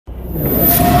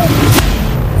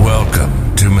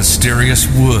Mysterious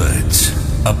Woods,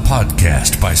 a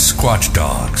podcast by Squatch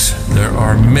Dogs. There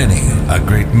are many a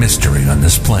great mystery on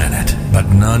this planet, but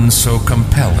none so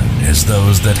compelling as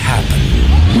those that happen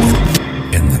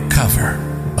in the cover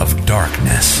of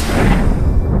darkness.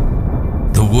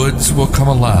 The woods will come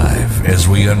alive as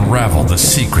we unravel the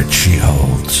secret she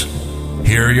holds.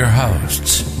 Here are your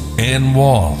hosts, Ann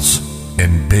Walls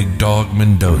and Bigdog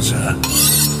Mendoza.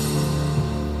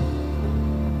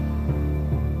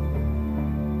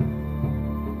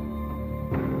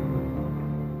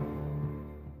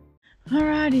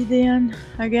 Alrighty then,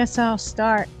 I guess I'll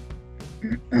start.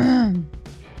 My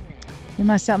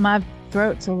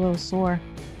throat's a little sore.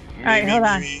 Alright, hold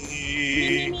on. Me.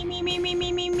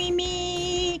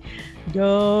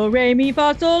 Do, re, mi,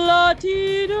 fa, sol, la,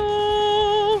 ti,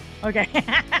 do. Okay.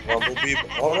 Bumblebee,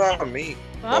 hold on, me.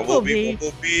 Bumblebee.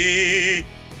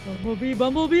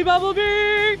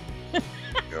 Bumblebee.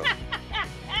 Go.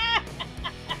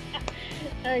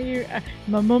 Are you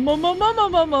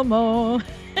mo?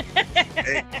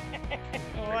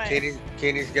 Hey,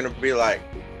 Kenny's gonna be like,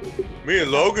 me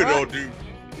and Logan don't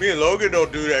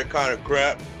do that kind of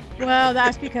crap. Well,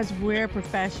 that's because we're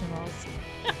professionals.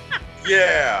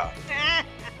 Yeah.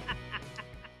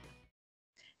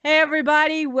 Hey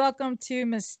everybody, welcome to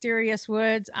Mysterious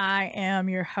Woods. I am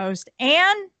your host,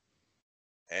 Ann.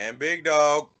 And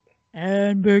Bigdog.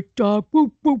 And Bigdog.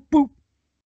 Boop, boop, boop.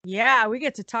 Yeah, we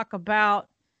get to talk about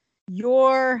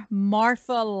your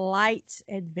Marfa Lights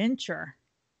adventure.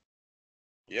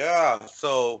 Yeah,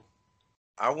 so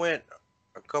I went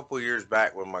a couple years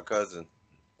back with my cousin,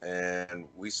 and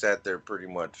we sat there pretty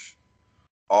much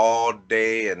all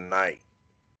day and night.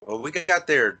 Well, we got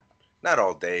there, not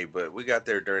all day, but we got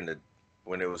there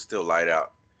when it was still light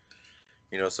out,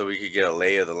 so we could get a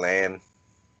lay of the land.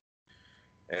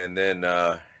 And then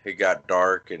it got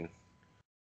dark, and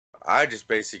I just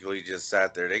basically just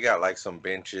sat there. They got like some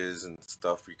benches and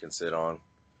stuff you can sit on.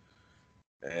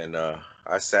 And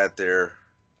I sat there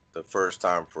the first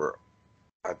time for,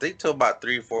 I think, till about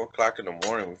 3 or 4 o'clock in the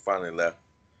morning. We finally left.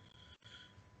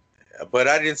 But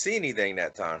I didn't see anything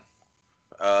that time.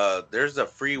 There's a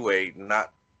freeway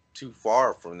not too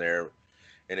far from there.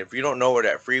 And if you don't know where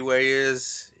that freeway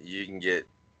is, you can get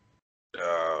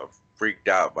freaked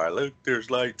out by, look, there's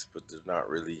lights, but there's not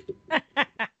really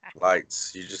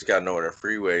lights. You just gotta know where the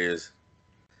freeway is.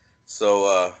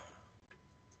 So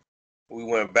we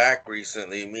went back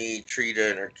recently, me,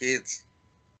 Trita, and her kids.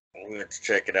 We went to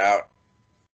check it out,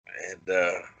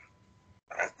 and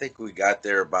I think we got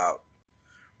there about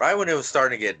right when it was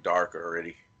starting to get dark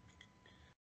already.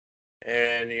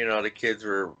 And the kids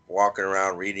were walking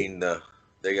around reading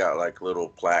they got like little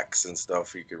plaques and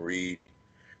stuff you can read,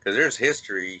 because there's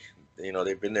history.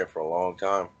 They've been there for a long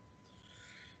time.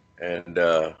 And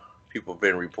people have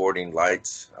been reporting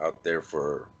lights out there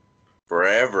for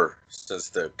forever, since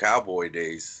the cowboy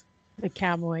days. The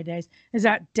cowboy days. Is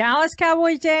that Dallas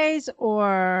Cowboy days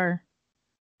or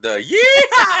The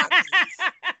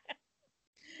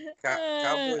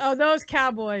cowboys? Oh, those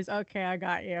cowboys. Okay, I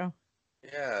got you.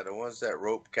 Yeah, the ones that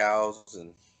rope cows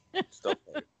and stuff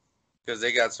like that. Because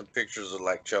they got some pictures of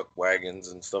like chuck wagons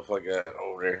and stuff like that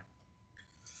over there.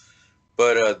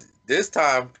 But this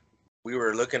time, we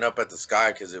were looking up at the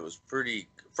sky because it was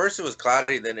first it was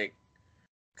cloudy, then it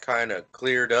kind of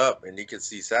cleared up and you could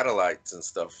see satellites and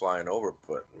stuff flying over.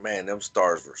 But man, them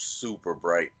stars were super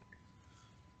bright.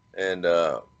 And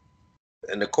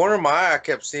in the corner of my eye, I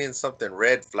kept seeing something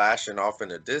red flashing off in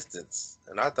the distance.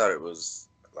 And I thought it was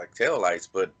like taillights,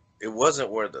 but it wasn't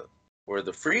where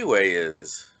the freeway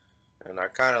is. And I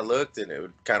kind of looked and it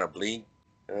would kind of blink.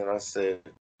 And I said,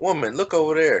 woman, look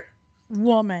over there.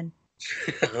 Woman.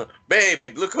 Babe,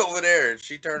 look over there. And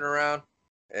she turned around,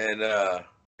 and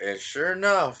sure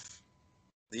enough,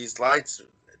 these lights,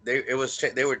 they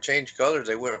would change colors.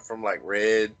 They went from like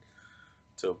red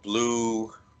to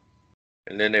blue,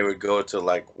 and then they would go to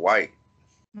like white.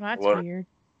 Well, that's weird.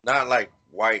 Not like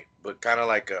white, but kind of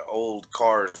like a old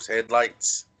car's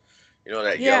headlights.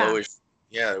 That yellowish.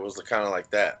 Yeah, it was kind of like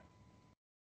that,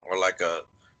 or like a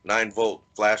 9-volt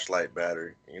flashlight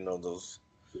battery. Those.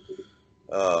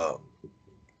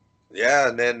 Yeah,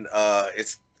 and then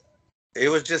it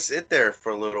was just sit there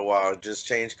for a little while, just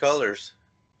change colors,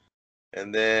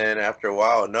 and then after a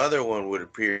while another one would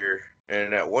appear,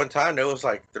 and at one time there was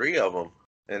like 3 of them,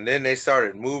 and then they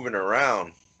started moving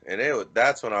around, and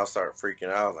that's when I started freaking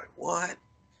out. I was like, what?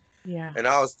 Yeah. And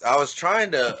I was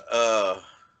trying to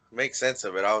make sense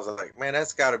of it. I was like, man,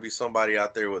 that's got to be somebody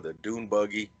out there with a dune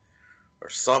buggy or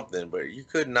something, but you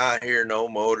could not hear no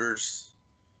motors.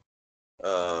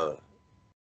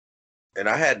 And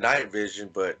I had night vision,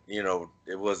 but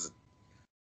it was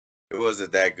it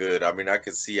wasn't that good. I mean, I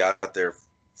could see out there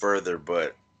further,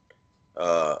 but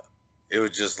it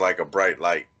was just like a bright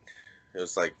light. It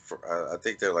was like I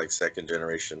think they're like second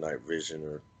generation night vision.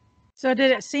 Or So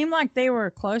did it seem like they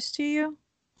were close to you?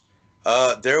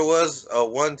 there was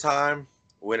one time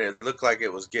when it looked like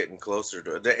it was getting closer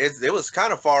to it. It was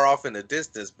kind of far off in the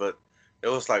distance, but it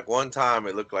was like one time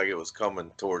it looked like it was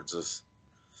coming towards us.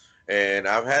 And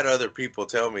I've had other people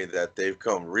tell me that they've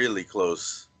come really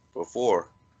close before.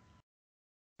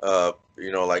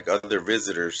 Like other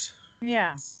visitors.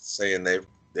 Yeah. Saying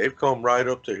they've come right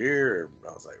up to here. And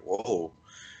I was like, whoa.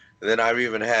 And then I've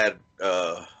even had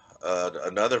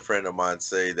another friend of mine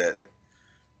say that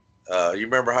you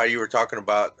remember how you were talking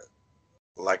about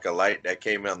like a light that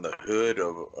came on the hood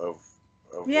of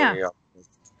yeah.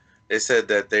 They said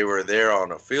that they were there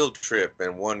on a field trip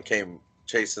and one came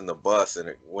chasing the bus and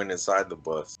it went inside the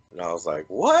bus. And I was like,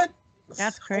 what?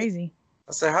 That's crazy.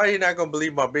 I said, how are you not going to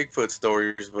believe my Bigfoot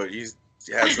stories, but you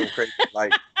had some crazy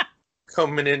light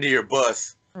coming into your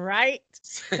bus? Right.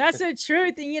 That's the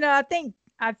truth. And, I think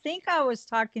I was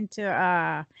talking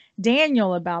to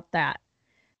Daniel about that.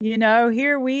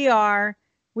 Here we are.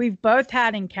 We've both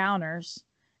had encounters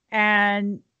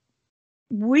and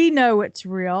we know it's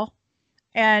real.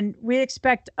 And we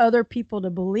expect other people to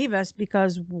believe us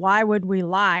because why would we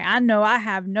lie? I know I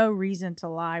have no reason to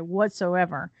lie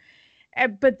whatsoever.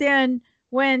 But then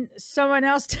when someone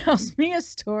else tells me a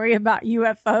story about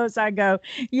UFOs, I go,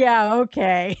 yeah,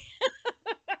 okay.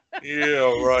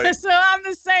 Yeah, right. So I'm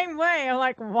the same way. I'm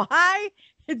like, why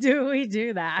do we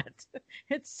do that?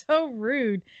 It's so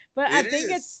rude. But I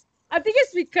think it's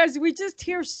because we just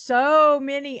hear so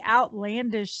many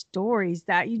outlandish stories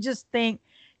that you just think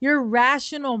your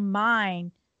rational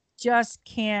mind just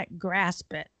can't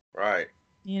grasp it. Right.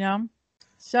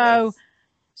 So Yes.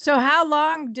 So how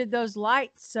long did those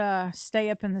lights stay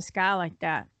up in the sky like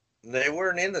that? They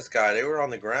weren't in the sky. They were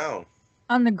on the ground.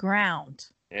 On the ground.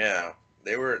 Yeah.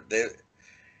 If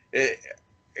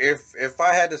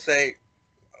I had to say,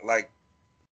 like,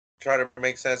 try to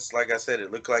make sense, like I said,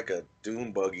 it looked like a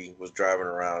dune buggy was driving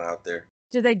around out there.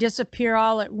 Did they disappear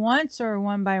all at once or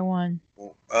one by one?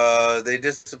 They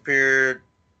disappeared.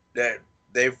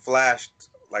 They flashed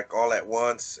like all at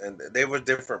once, and they were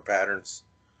different patterns.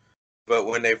 But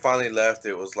when they finally left,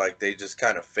 it was like they just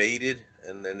kind of faded,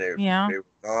 and then they were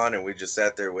gone, and we just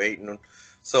sat there waiting.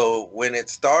 So when it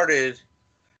started,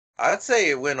 I'd say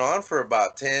it went on for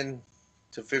about 10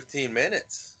 to 15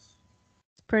 minutes.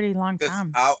 It's a pretty long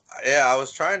time. I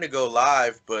was trying to go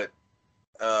live, but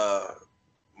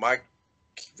my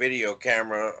video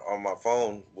camera on my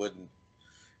phone wouldn't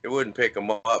pick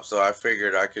them up, so I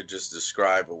figured I could just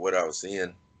describe what I was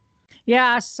seeing.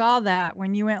 Yeah, I saw that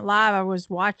when you went live. I was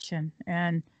watching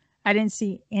and I didn't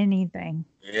see anything.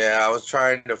 Yeah, I was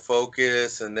trying to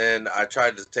focus, and then I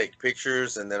tried to take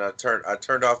pictures, and then I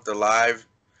turned off the live,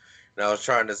 and I was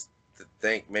trying to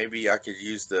think maybe I could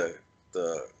use the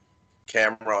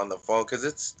camera on the phone because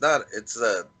it's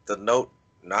the Note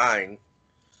 9,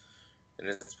 and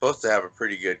it's supposed to have a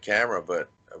pretty good camera, but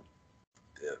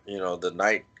the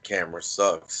night camera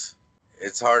sucks.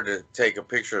 It's hard to take a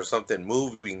picture of something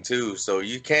moving too, so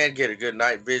you can get a good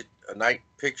night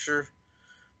picture,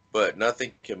 but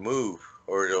nothing can move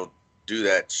or it'll do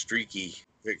that streaky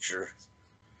picture.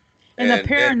 In the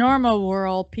paranormal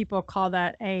world, people call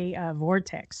that a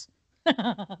vortex.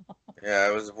 Yeah,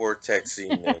 it was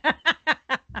vortexing. I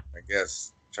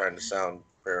guess trying to sound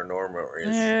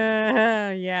paranormal.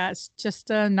 Yeah, it's just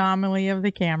an anomaly of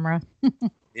the camera.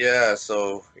 Yeah,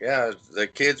 so yeah, the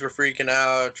kids were freaking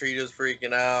out. Trita's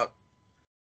freaking out.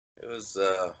 It was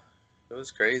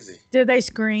crazy. Did they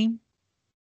scream?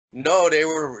 No, they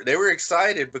were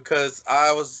excited because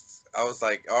I was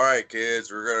like, all right, kids,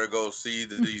 we're gonna go see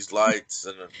these lights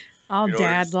and all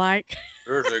dad like.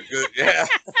 There's a good yeah.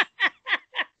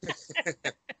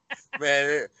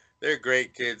 Man, they're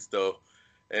great kids though,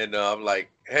 and I'm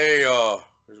like, hey,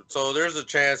 so there's a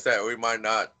chance that we might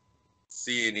not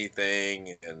see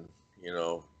anything, and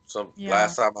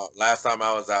last time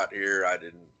I was out here I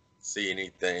didn't see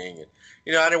anything,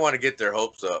 and I didn't want to get their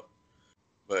hopes up,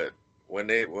 but when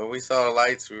we saw the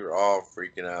lights we were all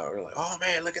freaking out. We were like, oh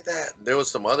man, look at that. There was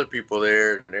some other people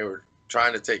there and they were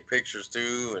trying to take pictures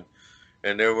too,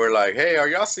 and they were like, hey, are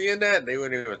y'all seeing that? And they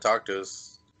wouldn't even talk to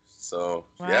us. So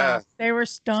wow, yeah, they were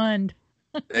stunned.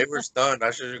 They were stunned.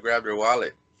 I should have grabbed their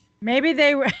wallet. Maybe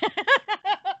they were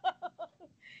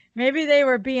Maybe they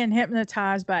were being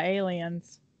hypnotized by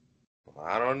aliens.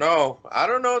 I don't know. I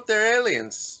don't know if they're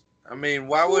aliens. I mean,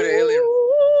 why would aliens?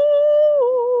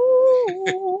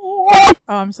 Oh,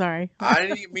 I'm sorry.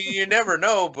 I mean, you never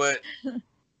know, but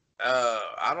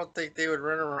I don't think they would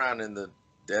run around in the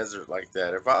desert like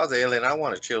that. If I was an alien, I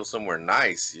want to chill somewhere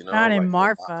nice, Not in like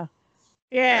Marfa.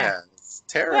 Yeah. yeah, it's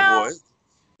terrible. Well,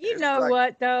 you It's know like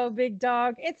what though, Big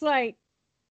Dog? It's like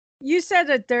you said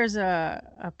that there's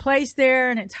a place there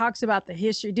and it talks about the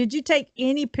history. Did you take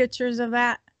any pictures of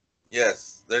that?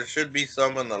 yes, there should be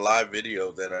some in the live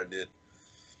video that I did,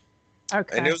 and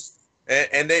it Okay. was.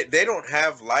 And they don't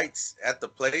have lights at the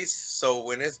place, so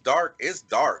when it's dark, it's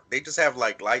dark. They just have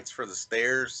like lights for the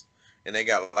stairs, and they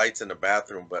got lights in the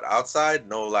bathroom, but outside,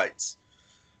 no lights.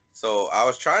 So I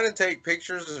was trying to take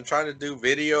pictures and trying to do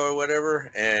video or whatever,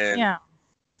 and Yeah.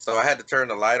 so I had to turn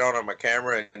the light on my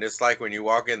camera, and it's like when you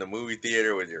walk in the movie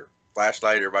theater with your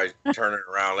flashlight, everybody's turning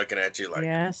around looking at you like,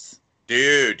 Yes.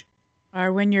 dude,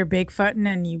 Or when you're Bigfooting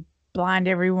and you blind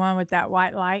everyone with that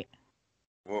white light.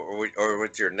 or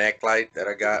with your neck light that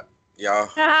I got, y'all.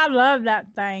 I love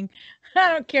that thing. I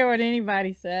don't care what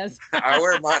anybody says. I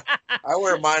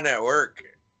wear mine at work,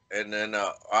 and then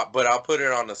but I'll put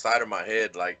it on the side of my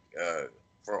head like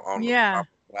on the Yeah. top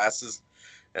of the glasses,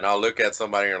 and I'll look at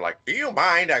somebody and like, do you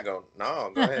mind? I go,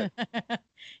 no, go ahead.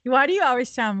 Why do you always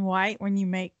sound white when you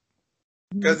make?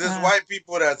 Because it's white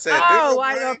people that said, do Oh, you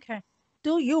white. mind? Okay.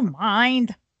 Do you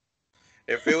mind?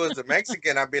 If it was a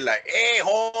Mexican, I'd be like, hey,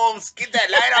 Holmes, get that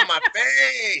light on my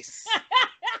face.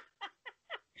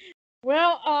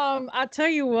 Well, I'll tell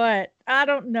you what. I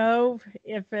don't know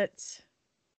if it's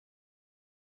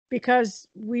because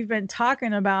we've been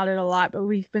talking about it a lot, but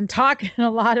we've been talking a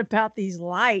lot about these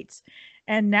lights,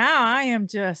 and now I am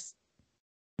just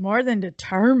more than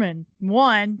determined,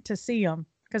 one, to see them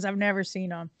because I've never seen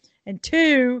them, and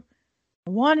two, I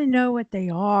want to know what they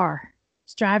are.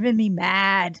 It's driving me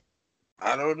mad.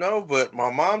 I don't know, but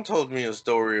my mom told me a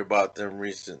story about them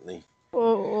recently.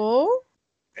 Oh,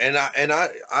 And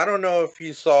I don't know if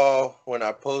you saw when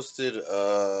I posted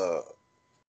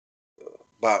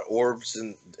about orbs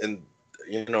in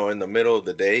in the middle of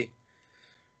the day.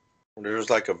 There was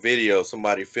like a video,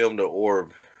 somebody filmed an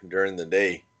orb during the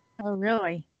day. oh,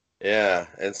 really? Yeah,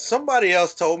 and somebody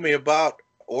else told me about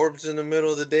orbs in the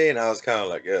middle of the day, and I was kind of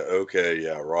like, yeah, okay,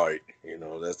 yeah, right.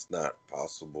 That's not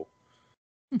possible.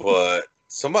 But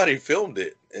somebody filmed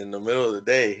it in the middle of the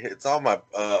day. It's on my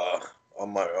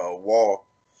wall.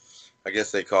 I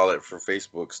guess they call it for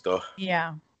Facebook stuff.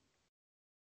 Yeah.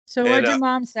 So And what'd your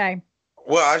mom say?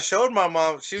 well, I showed my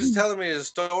mom. She was telling me the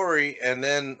story, and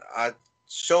then I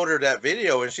showed her that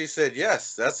video, and she said,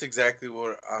 "Yes, that's exactly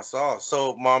what I saw."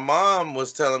 So my mom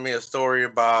was telling me a story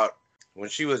about when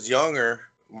she was younger.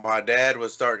 My dad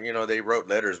was starting. They wrote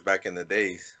letters back in the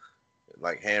days,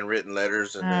 like handwritten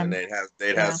letters, and then they'd have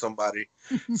Yeah. somebody.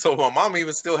 So my mom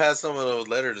even still has some of those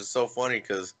letters. It's so funny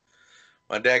because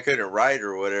my dad couldn't write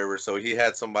or whatever, so he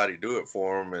had somebody do it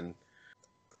for him, and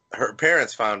her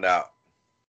parents found out,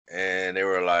 and they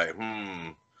were like,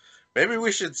 maybe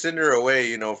we should send her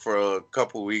away, for a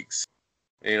couple weeks.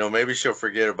 Maybe she'll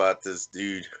forget about this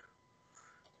dude.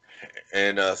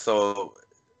 And so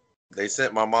they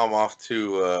sent my mom off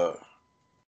to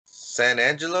San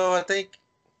Angelo, I think.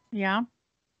 Yeah.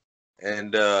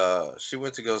 And she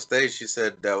went to go stay. She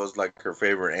said that was like her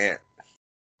favorite aunt.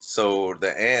 So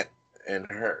the aunt and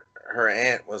her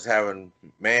aunt was having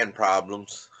man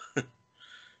problems.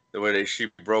 The way she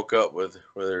broke up with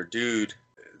her dude.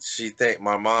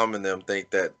 My mom and them think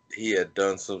that he had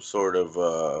done some sort of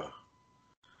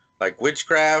like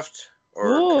witchcraft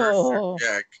or Ooh.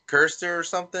 cursed her or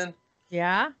something.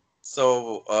 Yeah.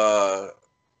 So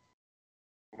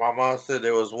my mom said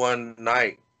there was one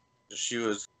night she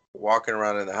was walking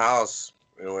around in the house,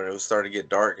 and when it was starting to get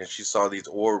dark, and she saw these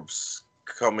orbs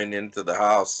coming into the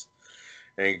house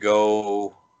and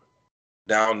go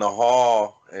down the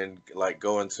hall and like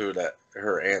go into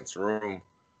her aunt's room.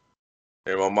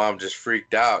 And my mom just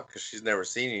freaked out because she's never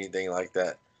seen anything like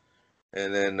that.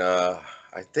 And then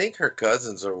I think her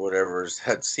cousins or whatever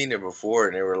had seen it before,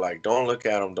 and they were like, "Don't look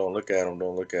at him! Don't look at him!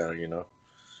 Don't look at him!"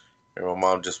 And my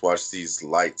mom just watched these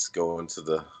lights go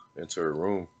into her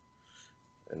room,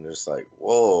 and just like,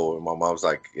 "Whoa!" And my mom's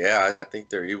like, "Yeah, I think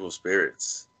they're evil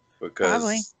spirits," because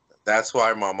Probably. that's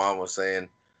why my mom was saying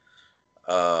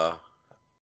uh,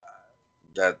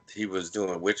 that he was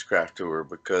doing witchcraft to her,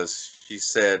 because she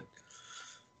said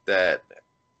that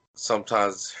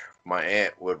sometimes my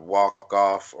aunt would walk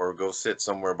off or go sit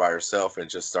somewhere by herself and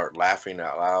just start laughing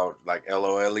out loud, like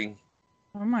LOLing.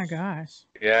 Oh my gosh.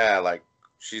 Yeah, like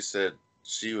she said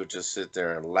she would just sit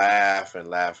there and laugh and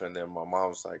laugh. And then my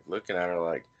mom's like looking at her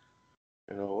like,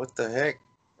 what the heck?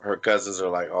 Her cousins are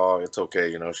like, oh, it's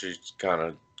okay. She's kind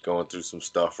of going through some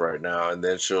stuff right now. And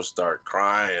then she'll start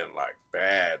crying like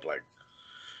bad. Like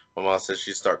my mom said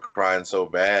she start crying so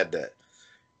bad that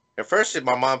At first,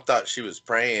 my mom thought she was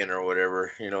praying or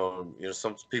whatever.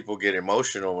 Some people get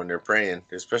emotional when they're praying,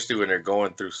 especially when they're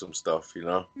going through some stuff.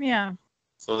 Yeah.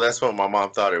 So that's what my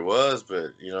mom thought it was,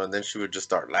 but and then she would just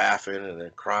start laughing and then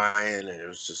crying, and it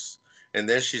was just. And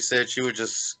then she said she would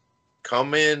just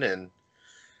come in and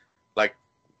like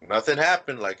nothing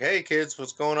happened. Like, hey kids,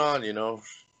 what's going on?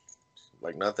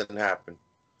 Like nothing happened.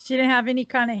 She didn't have any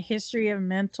kind of history of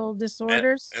mental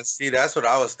disorders. And see, that's what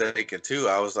I was thinking too.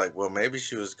 I was like, well, maybe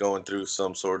she was going through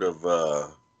some sort of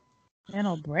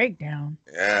mental breakdown.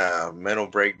 Yeah, mental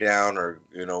breakdown, or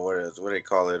what do they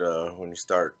call it? When you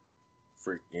start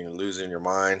losing your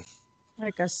mind.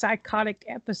 Like a psychotic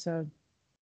episode.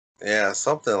 Yeah,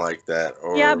 something like that.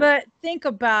 Yeah, but think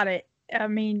about it. I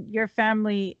mean, your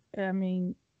family. I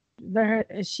mean,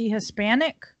 is she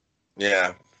Hispanic?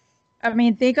 Yeah. I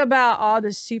mean, think about all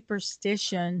the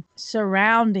superstition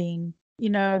surrounding,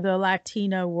 the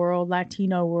Latino world,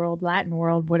 Latin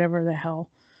world, whatever the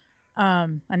hell. I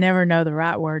never know the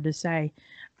right word to say.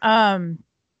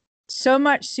 So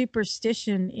much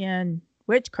superstition in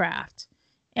witchcraft.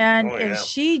 And if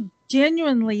she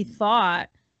genuinely thought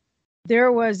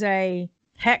there was a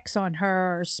hex on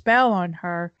her or spell on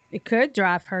her, it could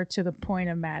drive her to the point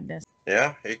of madness.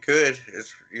 Yeah, it could.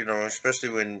 It's, especially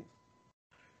when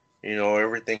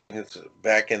everything is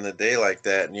back in the day like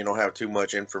that, and you don't have too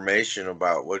much information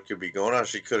about what could be going on.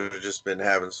 She could have just been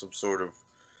having some sort of,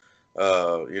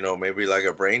 maybe like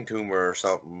a brain tumor or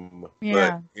something.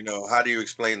 Yeah. But, how do you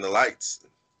explain the lights?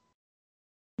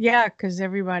 Yeah, because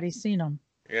everybody's seen them.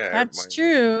 Yeah. That's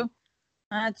true.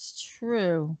 That's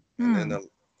true. And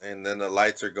then the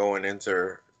lights are going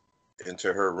into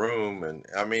her room. And,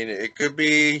 I mean, it could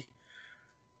be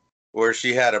where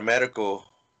she had a medical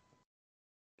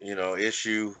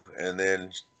issue, and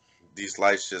then these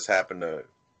lights just happen to,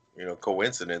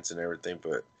 coincidence and everything.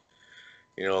 But,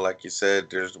 like you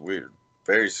said, we're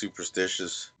very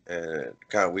superstitious, and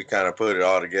we kind of put it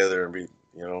all together and be,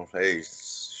 hey,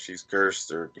 she's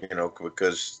cursed, or,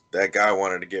 because that guy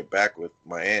wanted to get back with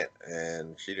my aunt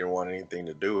and she didn't want anything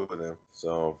to do with him.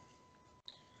 So.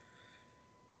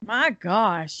 My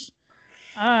gosh.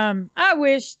 I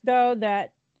wish though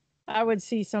that I would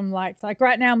see some lights. Like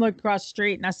right now I'm looking across the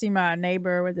street and I see my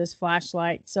neighbor with his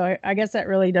flashlight. So I guess that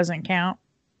really doesn't count.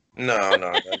 No,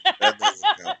 that doesn't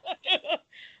count.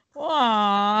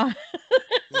 Aww.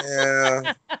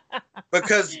 Yeah.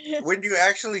 Because when you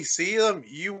actually see them,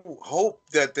 you hope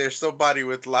that there's somebody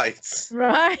with lights.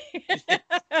 Right.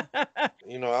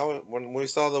 When we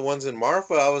saw the ones in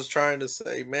Marfa, I was trying to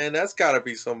say, man, that's got to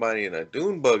be somebody in a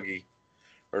dune buggy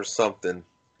or something.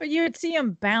 But you would see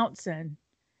them bouncing.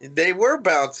 They were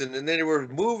bouncing, and then they were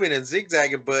moving and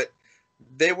zigzagging, but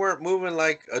they weren't moving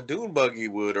like a dune buggy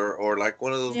would, or like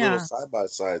one of those little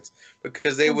side-by-sides,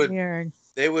 because they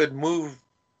would move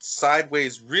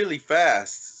sideways really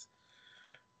fast,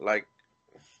 like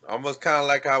almost kind of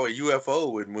like how a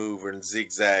UFO would move and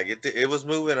zigzag. It was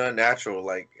moving unnatural.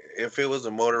 Like if it was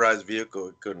a motorized vehicle,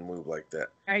 it couldn't move like that.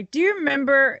 All right. Do you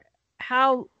remember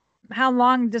how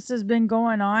long this has been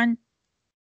going on?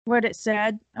 What it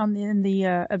said in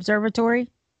the observatory?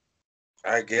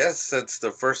 I guess since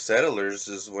the first settlers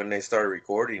is when they started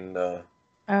recording.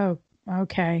 Oh,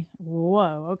 okay.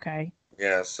 Whoa, okay.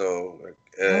 Yeah, so,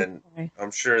 and okay.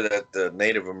 I'm sure that the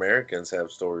Native Americans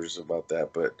have stories about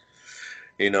that, but,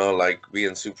 like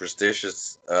being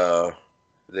superstitious,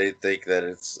 they think that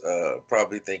it's,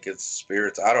 probably think it's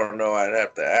spirits. I don't know, I'd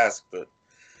have to ask, but.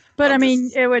 But I mean,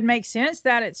 it would make sense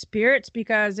that it's spirits,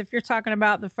 because if you're talking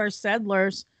about the first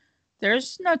settlers,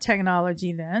 there's no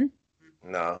technology then.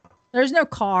 No. There's no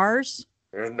cars.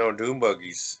 There's no dune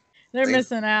buggies. They're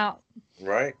missing out.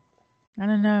 Right. I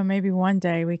don't know. Maybe one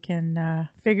day we can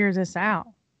figure this out.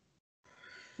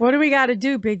 What do we got to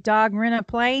do, Big Dog? Rent a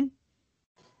plane?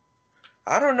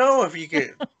 I don't know if you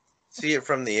could see it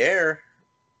from the air.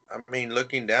 I mean,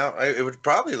 looking down, it would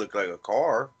probably look like a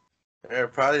car. It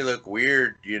would probably look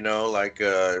weird, like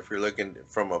if you're looking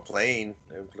from a plane,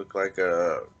 it would look like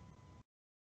a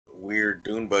weird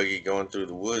dune buggy going through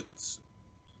the woods.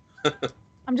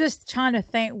 I'm just trying to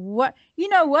think what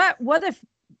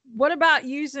about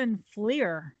using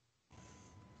FLIR?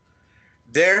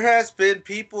 There has been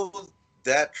people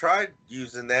that tried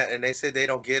using that, and they said they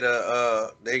don't get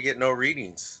they get no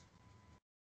readings.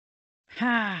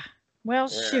 Well, yeah.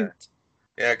 Shoot.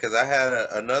 Yeah, because I had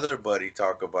another buddy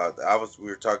talk about we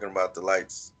were talking about the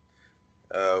lights.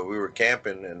 We were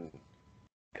camping,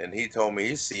 and he told me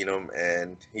he's seen them,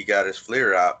 and he got his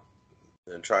FLIR out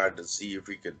and tried to see if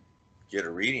he could get a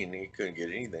reading, and he couldn't get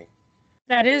anything.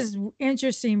 That is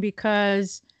interesting,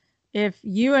 because if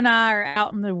you and I are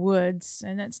out in the woods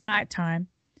and it's nighttime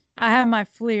I have my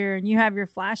FLIR and you have your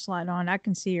flashlight on. I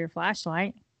can see your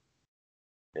flashlight.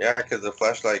 Yeah, because the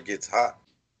flashlight gets hot.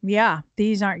 Yeah,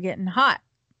 these aren't getting hot.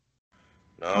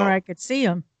 Or No, I could see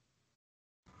them.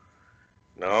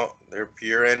 no, they're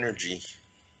pure energy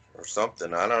or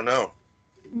something. I don't know.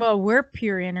 Well, we're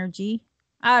pure energy.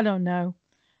 I don't know.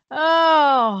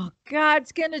 Oh, God,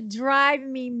 it's going to drive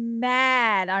me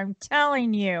mad. I'm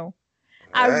telling you.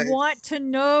 I want Nice. to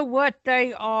know what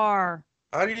they are.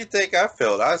 How do you think I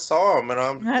felt? I saw them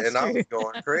That's and I true. was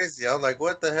going crazy. I was like,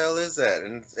 "What the hell is that?"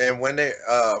 And when they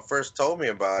first told me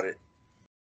about it,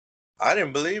 I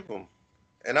didn't believe them.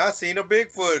 And I seen a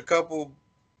Bigfoot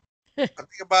I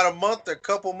think about a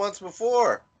couple months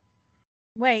before.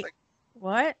 It's Wait, like,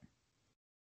 what?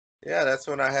 yeah, that's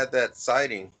when I had that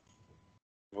sighting,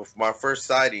 with my first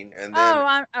sighting, and then Oh,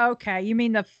 I'm okay. You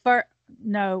mean the first?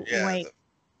 No, yeah, wait.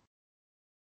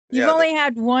 You've yeah, only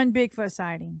had one Bigfoot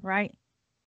sighting, right?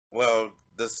 well,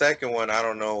 the second one, I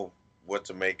don't know what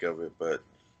to make of it, but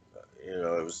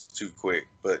it was too quick.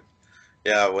 But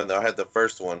yeah, when I had the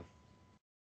first one,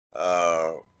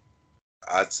 uh,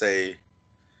 I'd say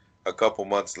a couple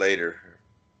months later,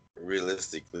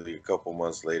 realistically, a couple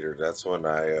months later, that's when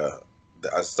I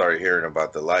started hearing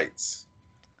about the lights.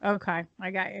 Okay,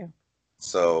 I got you.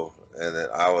 So, and then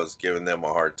I was giving them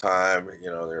a hard time.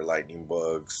 They're lightning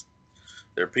bugs.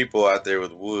 There are people out there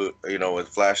with wood, with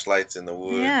flashlights in the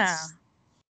Yeah. woods,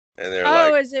 and they're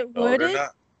Oh, like, is it "No, they're wooded?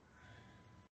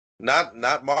 not.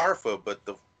 Not Marfa, but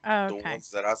Oh, the okay.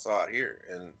 ones that I saw out here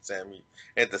in Sammy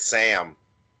at the Sam.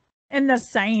 In the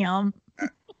Sam.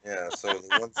 Yeah, so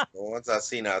the ones I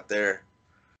seen out there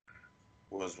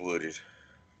was wooded.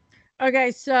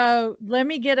 Okay, so let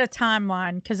me get a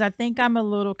timeline because I think I'm a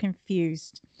little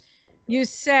confused. You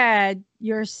said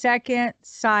your second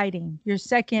sighting, your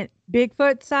second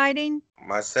Bigfoot sighting.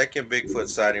 My second Bigfoot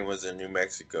sighting was in New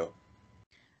Mexico.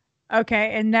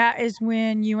 Okay, and that is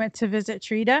when you went to visit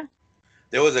Trita.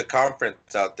 There was a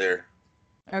conference out there.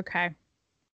 Okay,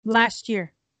 last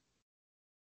year.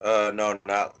 No,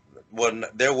 not well.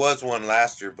 There was one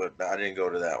last year, but I didn't go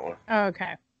to that one.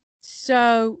 Okay,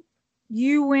 so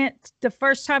you went the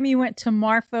first time you went to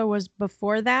Marfa was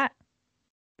before that.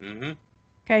 Mm-hmm.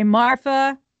 Okay,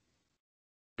 Marfa,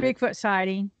 Bigfoot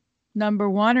sighting, number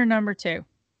one or number two?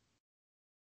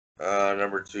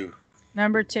 Number two.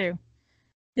 Number two.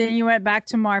 Then you went back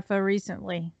to Marfa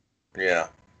recently. Yeah,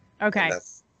 and Okay.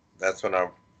 that's when I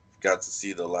got to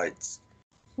see the lights.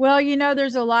 Well,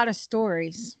 there's a lot of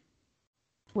stories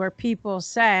where people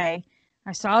say,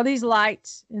 I saw these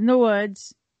lights in the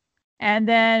woods, and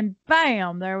then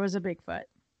bam, there was a Bigfoot.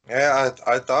 Yeah,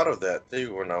 I thought of that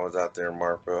too when I was out there in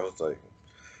Marfa. I was like,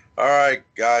 all right,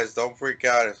 guys, don't freak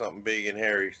out if something big and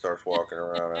hairy starts walking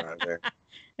around out there.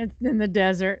 It's in the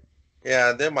desert.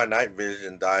 Yeah, and then my night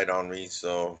vision died on me,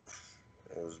 so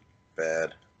it was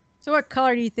bad. So, what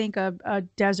color do you think a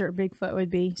desert Bigfoot would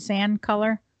be? Sand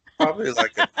color? Probably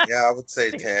yeah, I would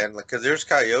say tan, because there's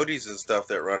coyotes and stuff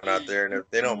that run out there, and if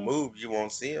they don't move, you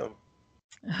won't see them.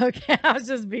 Okay, I was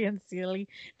just being silly.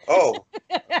 Oh,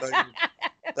 I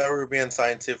thought we were being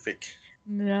scientific.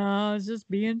 No, I was just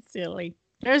being silly.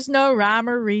 There's no rhyme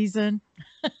or reason.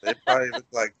 They probably look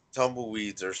like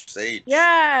tumbleweeds or sage.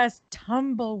 Yes,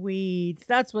 tumbleweeds.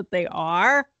 That's what they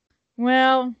are.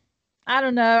 Well, I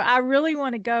don't know. I really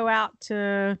want to go out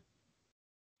to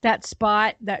that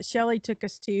spot that Shelly took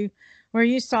us to where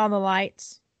you saw the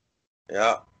lights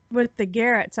Yeah, with the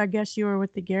Garretts. I guess you were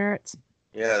with the Garretts.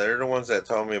 yeah, they're the ones that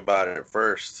told me about it at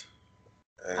first,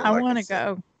 and I want to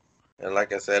go.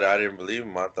 like I said, I didn't believe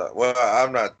them. I thought, well,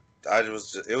 I'm not.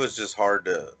 It was just hard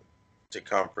to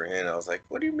comprehend. I was like,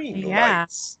 what do you mean Yeah.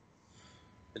 lights?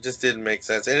 It just didn't make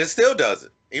sense, and it still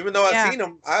doesn't. Even though I Yeah. seen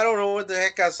them, I don't know what the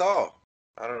heck I saw.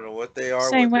 I don't know what they are,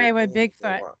 Same what they're way with doing, what they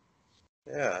Bigfoot. want.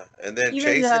 Yeah, and then Even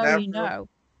chasing though after them.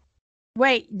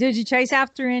 Wait, did you chase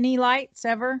after any lights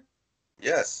ever?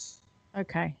 Yes,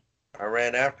 Okay. I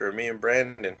ran after me and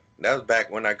Brandon. That was back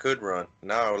when I could run.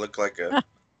 Now I look like a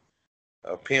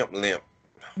pimp limp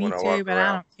Me when I too, walk but I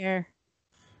around. don't care.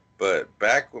 But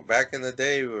back in the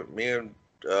day,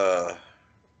 uh,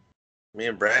 me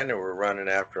and Brandon were running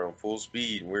after them full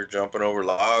speed, and we were jumping over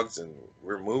logs and we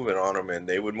were moving on them, and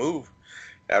they would move.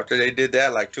 After they did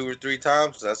that like 2 or 3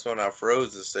 times, that's when I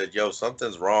froze and said, "Yo,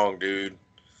 something's wrong, dude."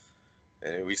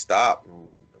 And we stopped and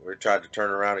we tried to turn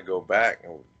around and go back,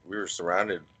 and we were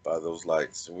surrounded by those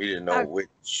lights, and we didn't know How,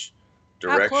 which how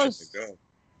direction to close? go.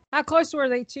 How close were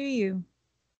they to you?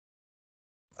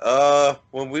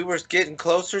 When we were getting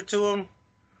closer to them,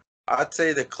 I'd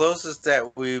say the closest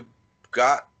that we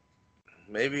got,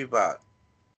 maybe about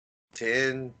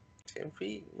 10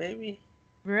 feet, maybe.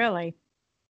 Really?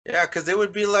 Yeah, because it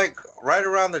would be like right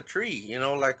around the tree, you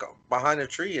know, like behind a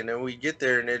tree, and then we get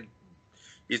there and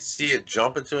you'd see it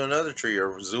jump into another tree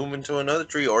or zoom into another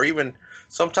tree, or even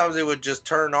sometimes it would just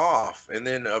turn off and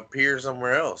then appear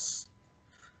somewhere else.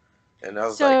 And I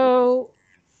was like, So,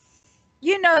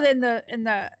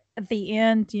 at the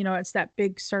end, it's that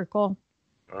big circle.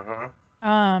 uh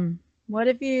huh. What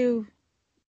if you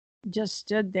just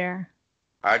stood there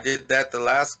I did that the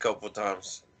last couple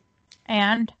times,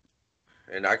 and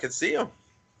and I could see them.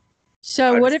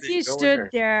 so I what just if you didn't go in stood there.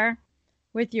 there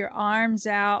with your arms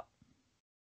out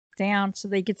down so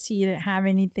they could see you didn't have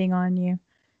anything on you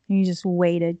and you just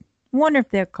waited? I wonder if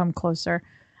they'll come closer.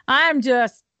 I'm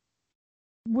just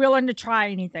willing to try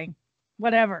anything,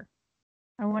 whatever.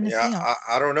 I want to Yeah, see them.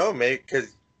 I don't know,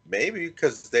 maybe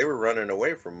because they were running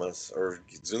away from us, or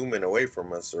zooming away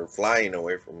from us, or flying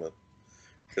away from us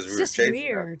because It's we were just chasing them.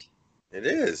 weird. It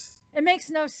is. It makes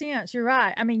no sense. You're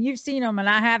right. I mean, you've seen them and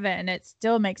I haven't, and it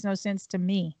still makes no sense to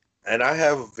me. And I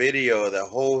have a video of the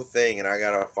whole thing, and I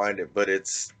gotta find it, but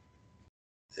it's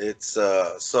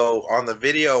so on the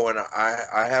video, and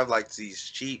I have like these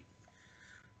cheap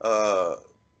uh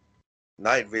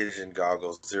night vision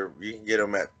goggles. You can get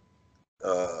them at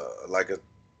like a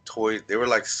toy. They were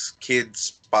like kids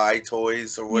spy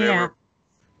toys or Yeah. whatever.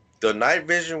 The night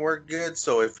vision worked good,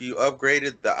 so if you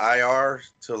upgraded the IR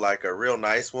to like a real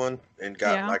nice one and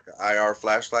got Yeah. like an IR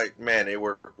flashlight, man, it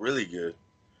worked really good.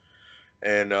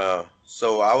 And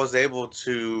so I was able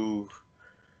to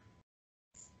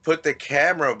put the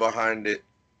camera behind it,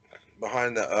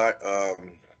 behind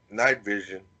the night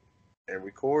vision, and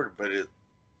record, but it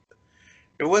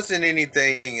wasn't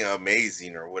anything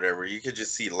amazing or whatever. You could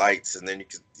just see lights, and then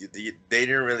they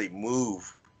didn't really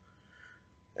move.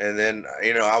 And then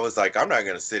I was like, I'm not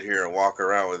gonna sit here and walk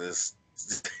around with this,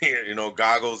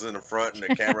 goggles in the front and the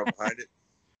camera behind it.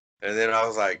 And then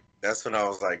that's when I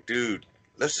was like, dude,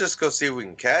 let's just go see if we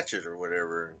can catch it or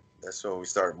whatever. That's when we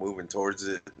started moving towards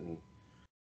it, and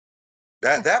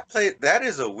that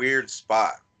is a weird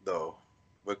spot though,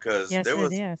 because Yes,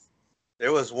 it is.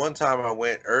 there was one time I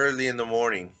went early in the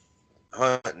morning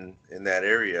hunting in that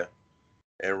area,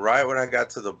 and right when I got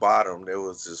to the bottom, there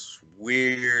was this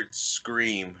weird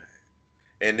scream,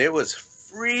 and it was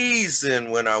freezing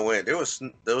when I went. There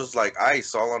was like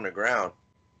ice all on the ground.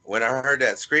 When I heard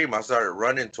that scream, I started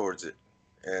running towards it,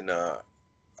 and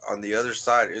on the other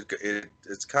side,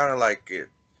 it's kind of like it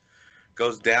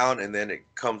goes down and then it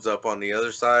comes up on the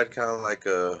other side, kind of like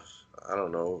I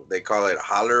don't know, they call it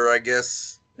holler, I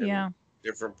guess, in Yeah.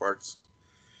 different parts.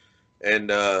 And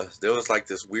there was like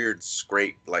this weird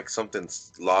scrape, like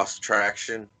something's lost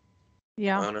traction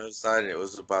Yeah. on the other side. And it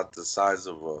was about the size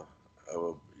of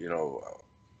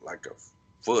like a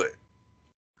foot.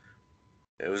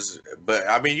 It was, but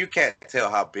I mean, you can't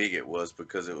tell how big it was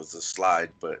because it was a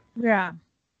slide. But Yeah.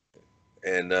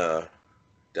 and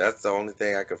that's the only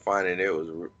thing I could find,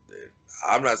 and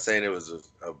I'm not saying it was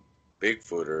a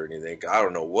Bigfoot or anything. I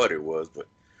don't know what it was, but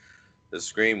the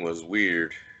scream was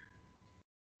weird.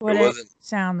 It What did it wasn't.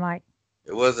 sound like?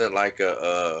 It wasn't like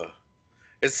a.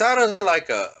 It sounded like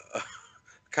a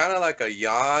kind of like a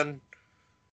yawn.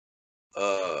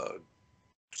 Uh,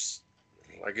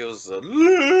 like it was like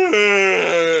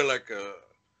a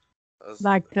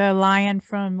Like the lion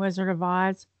from Wizard of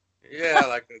Oz? yeah,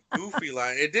 like a goofy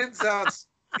line. It didn't sound.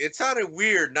 It sounded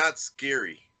weird, not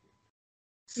scary.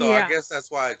 So I Yeah. guess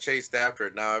that's why I chased after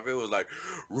it. Now, if it was like,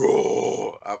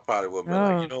 roar, I probably would be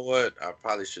like, you Oh, know what? I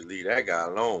probably should leave that guy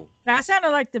alone. that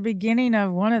sounded like the beginning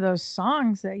of one of those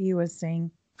songs that you would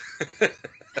sing.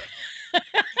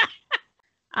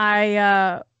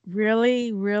 I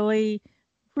really, really,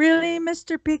 really,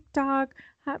 Mr. Big Dog,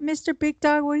 Mr. Big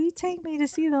Dog, will you take me to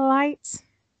see the lights?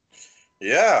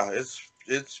 Yeah, it's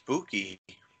spooky.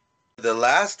 The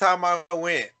last time I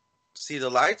went, see, the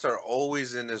lights are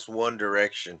always in this one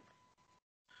direction.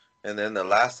 And then the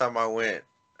last time I went,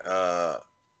 uh,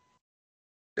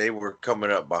 they were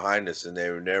coming up behind us, and they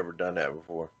were never done that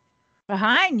before.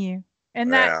 Behind you, in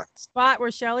that Yeah, spot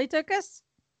where Shelly took us.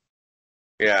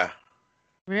 yeah.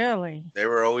 Really? They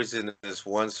were always in this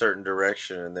one certain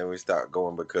direction, and then we stopped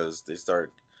going because they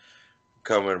started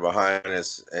coming behind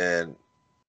us. And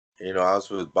I was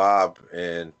with Bob,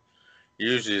 and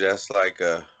usually that's like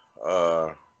a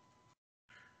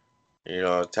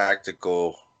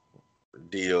tactical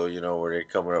deal, where they're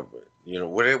coming up.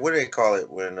 What do they call it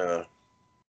when they're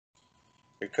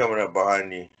coming up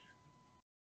behind you?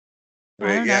 I But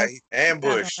don't yeah, know.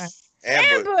 I don't ambush, know.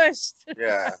 ambush. Ambushed.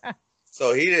 Yeah.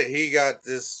 So he got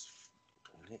this.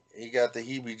 He got the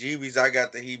heebie-jeebies. I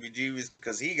got the heebie-jeebies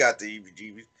because he got the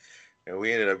heebie-jeebies, and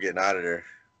we ended up getting out of there.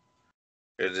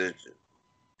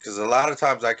 Because a lot of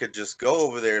times I could just go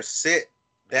over there, sit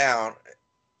down,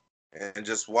 and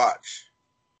just watch.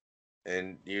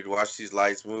 And you'd watch these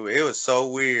lights move. It was so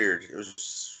weird. It was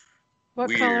just What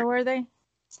weird. color were they?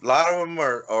 A lot of them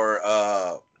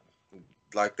are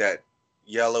like that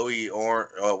yellowy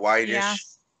or whitish. Yeah.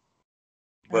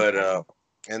 But Okay.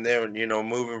 and then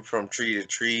moving from tree to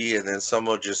tree, and then some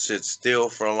will just sit still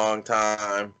for a long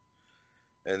time,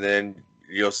 and then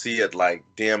you'll see it like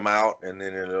dim out, and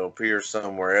then it'll appear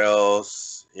somewhere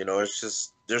else. It's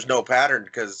just there's no pattern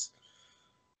because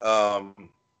I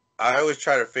always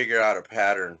try to figure out a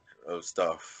pattern of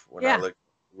stuff when I look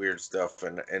at weird stuff,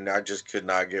 and I just could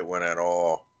not get one at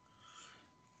all.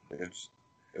 It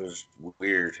was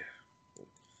weird.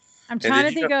 I'm trying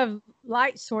to think of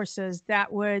light sources that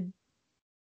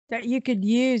you could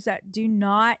use that do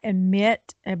not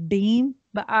emit a beam,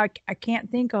 but I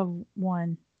can't think of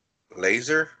one.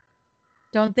 Laser?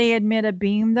 Don't they emit a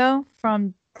beam though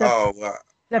from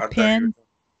the pin?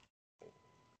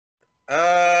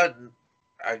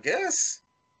 I guess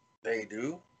they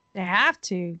do. They have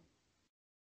to.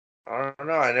 I don't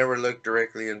know. I never looked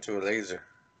directly into a laser.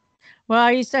 Well,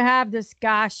 I used to have this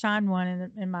guy shine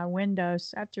one in my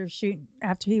windows after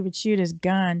he would shoot his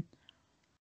gun.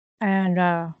 And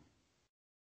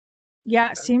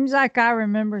yeah, it seems like I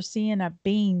remember seeing a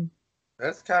beam.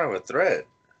 That's kind of a threat.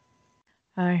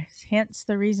 Hence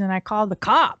the reason I called the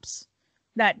cops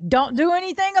that don't do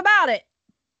anything about it.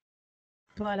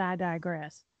 But I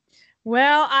digress.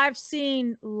 Well, I've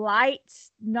seen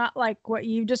lights, not like what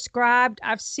you described.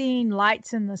 I've seen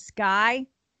lights in the sky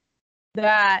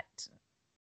that,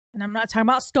 and I'm not talking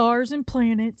about stars and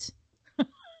planets.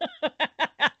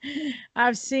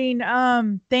 I've seen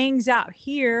things out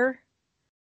here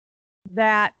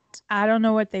that I don't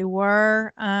know what they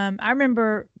were. I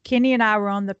remember Kenny and I were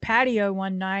on the patio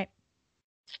one night,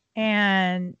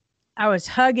 and I was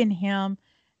hugging him,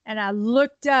 and I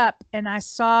looked up and I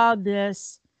saw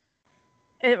this.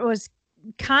 It was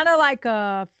kind of like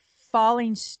a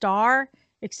falling star,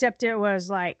 except it was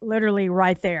like literally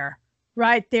right there,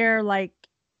 like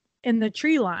in the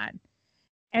tree line.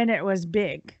 And it was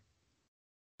big.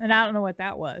 And I don't know what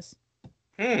that was.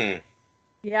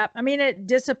 Yeah, I mean, it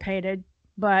dissipated,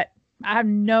 but I have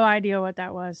no idea what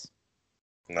that was.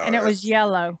 No, and it was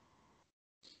yellow.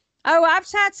 Oh,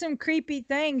 I've had some creepy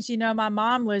things. My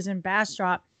mom lives in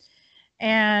Bastrop,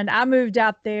 and I moved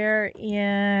out there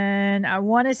in, I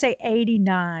want to say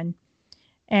 89.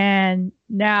 And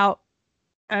now,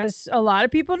 as a lot of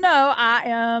people know, I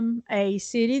am a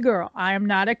city girl. I am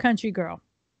not a country girl.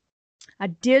 I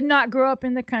did not grow up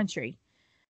in the country.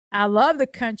 I love the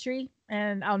country,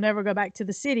 and I'll never go back to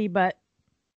the city, but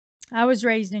I was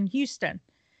raised in Houston.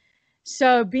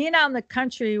 So being out in the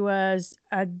country was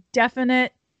a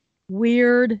definite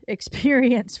weird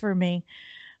experience for me.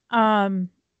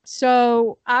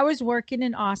 So I was working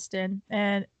in Austin,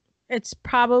 and it's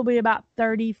probably about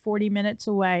 30, 40 minutes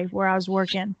away where I was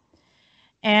working.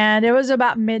 And it was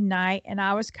about midnight, and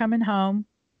I was coming home,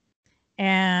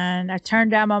 and I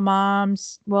turned down my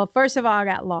mom's. Well, first of all, I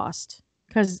got lost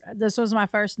because this was my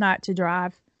first night to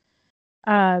drive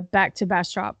back to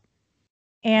Bastrop.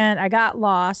 And I got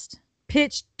lost,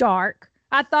 pitch dark.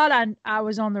 I thought I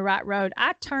was on the right road.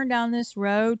 I turned down this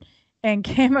road and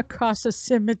came across a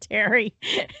cemetery.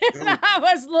 And I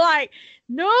was like,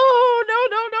 no.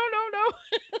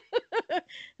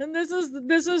 And this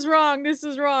is wrong. This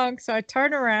is wrong. So I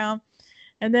turned around,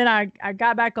 and then I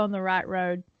got back on the right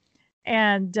road.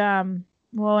 And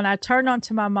when I turned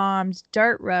onto my mom's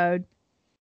dirt road,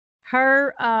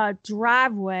 her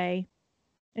driveway,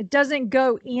 it doesn't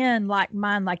go in like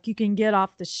mine, like you can get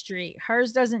off the street.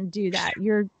 Hers doesn't do that.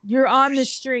 You're on the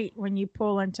street when you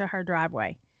pull into her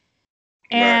driveway.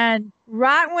 And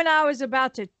right when I was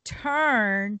about to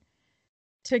turn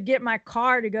to get my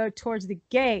car to go towards the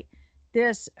gate,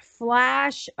 this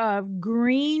flash of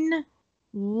green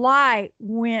light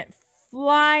went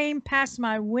flying past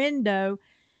my window.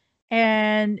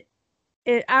 And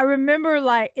I remember,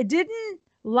 like, it didn't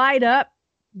light up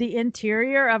the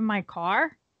interior of my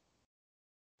car.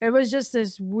 It was just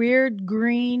this weird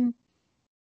green,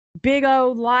 big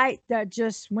old light that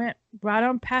just went right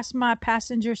on past my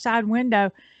passenger side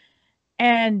window.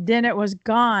 And then it was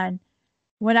gone.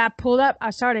 When I pulled up, I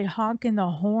started honking the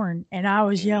horn, and I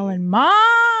was yelling,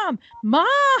 "Mom,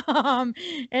 Mom!"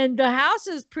 And the house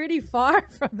is pretty far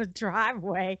from the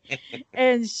driveway.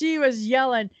 And she was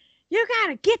yelling, "You got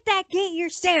to get that gate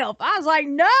yourself." I was like,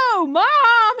 "No, Mom."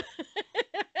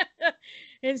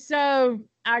 And so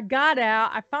I got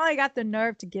out. I finally got the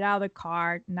nerve to get out of the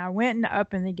car, and I went and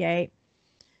opened the gate.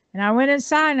 And I went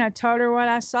inside and I told her what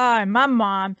I saw. And my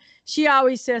mom, she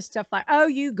always says stuff like, "Oh,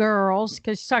 you girls,"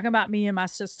 because she's talking about me and my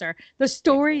sister, the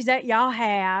stories that y'all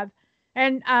have.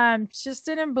 And she just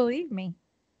didn't believe me.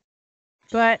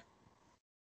 But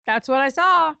that's what I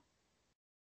saw.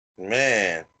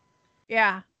 Man.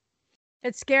 Yeah.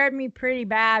 It scared me pretty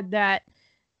bad that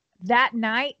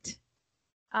night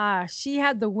she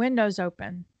had the windows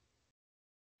open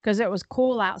because it was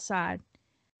cool outside.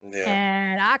 Yeah.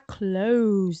 And I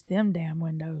closed them damn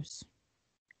windows.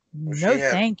 No,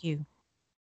 thank you.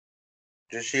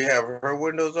 Did she have her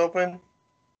windows open?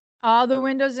 All the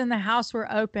windows in the house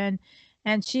were open,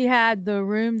 and she had the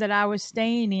room that I was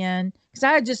staying in because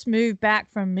I had just moved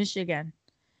back from Michigan.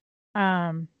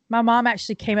 My mom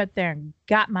actually came up there and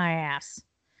got my ass.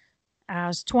 I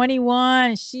was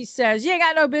 21. And she says, "You ain't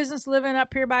got no business living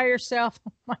up here by yourself."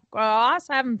 I'm like, "Well, I was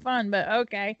having fun, but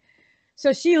okay."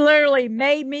 So she literally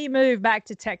made me move back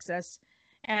to Texas.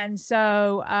 And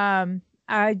so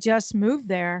I just moved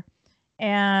there,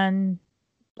 and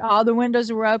all the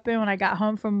windows were open when I got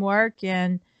home from work.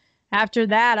 And after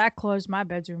that, I closed my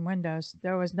bedroom windows.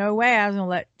 There was no way I was going to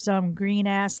let some green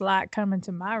ass light come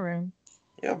into my room.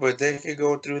 Yeah, but they could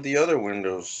go through the other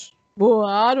windows. Well,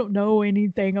 I don't know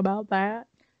anything about that.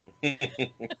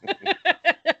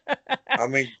 I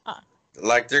mean,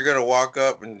 like they're gonna walk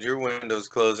up and your window's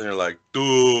closed and you're like,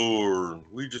 "Dude,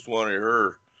 we just wanted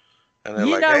her," and they're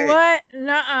You like, know "Hey, what?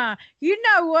 Nuh-uh. You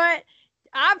know what?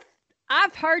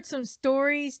 I've heard some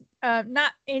stories.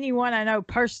 Not anyone I know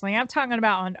personally. I'm talking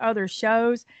about on other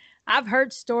shows. I've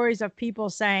heard stories of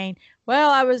people saying, "Well,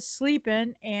 I was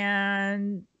sleeping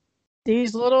and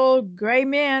these little gray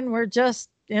men were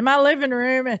just in my living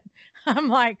room," and I'm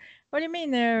like, "What do you mean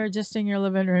they were just in your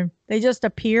living room? They just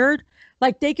appeared?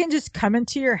 Like they can just come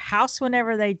into your house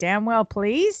whenever they damn well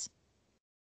please?"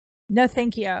 No,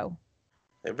 thank you.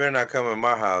 they better not come in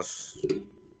my house.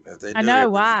 If they I do, know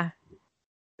why.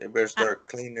 they better start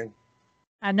cleaning."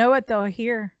 I know what they'll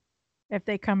hear if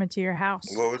they come into your house.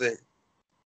 What were they?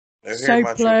 They're Say hearing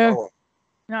my player. chihuahua.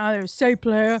 No, they're say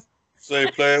player.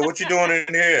 Say, player, what you doing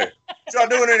in here? What y'all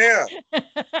doing in here?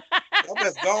 Y'all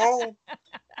better go home.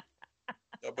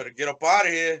 Y'all better get up out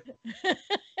of here.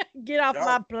 Get off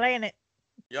my planet.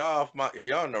 Y'all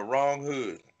in the wrong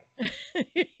hood.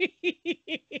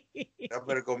 Y'all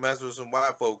better go mess with some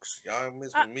white folks. Y'all ain't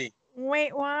mess with me.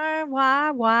 Wait,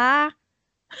 why?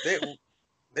 They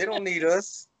don't need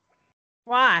us.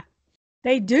 Why?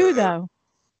 They do though.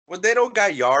 Well, they don't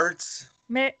got yards.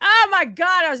 Oh my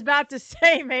God! I was about to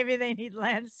say maybe they need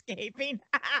landscaping.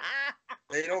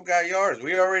 They don't got yards.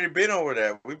 We already been over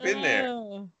that. We've been there.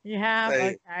 You have?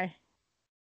 Like, Okay.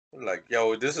 Like,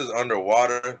 yo, this is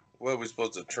underwater. What are we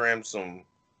supposed to trim some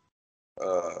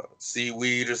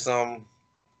seaweed or something?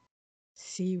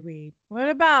 Seaweed. What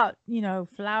about,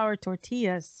 flour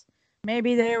tortillas?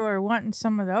 Maybe they were wanting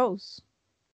some of those.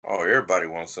 Oh, everybody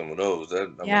wants some of those. I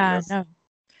know.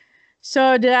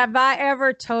 So have I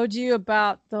ever told you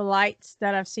about the lights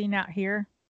that I've seen out here?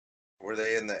 Were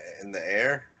they in the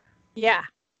air? Yeah.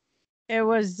 It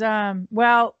was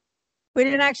well, we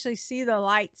didn't actually see the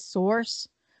light source.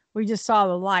 We just saw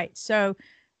the light. So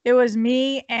it was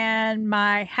me and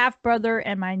my half brother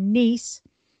and my niece.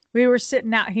 We were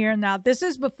sitting out here. Now, this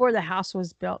is before the house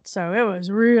was built, so it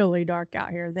was really dark out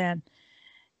here then.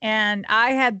 And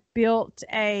I had built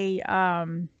a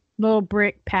little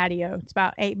brick patio. It's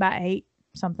about 8x8,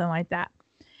 something like that.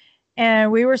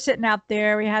 And we were sitting out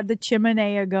there. We had the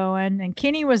chimney going, and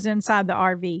Kenny was inside the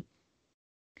RV.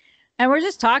 And we're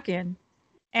just talking.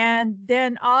 And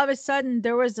then all of a sudden,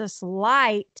 there was this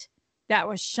light that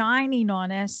was shining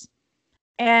on us.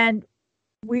 And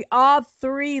we all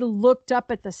three looked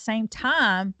up at the same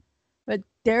time, but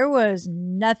there was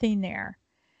nothing there.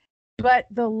 But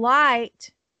the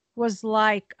light was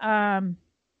like,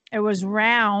 it was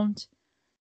round.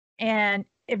 And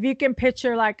if you can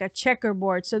picture like a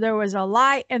checkerboard, so there was a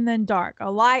light and then dark, a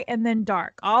light and then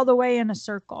dark, all the way in a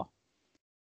circle.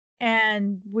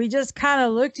 And we just kind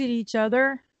of looked at each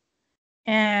other.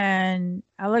 And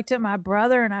I looked at my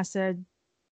brother and I said,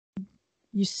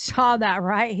 "You saw that,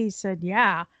 right?" He said,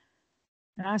 "Yeah."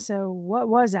 And I said, "What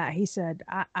was that?" He said,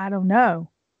 I don't know.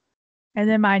 And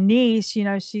then my niece,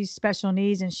 she's special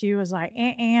needs, and she was like,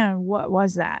 "And what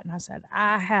was that?" And I said,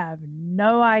 "I have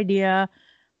no idea,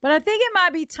 but I think it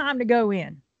might be time to go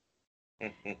in."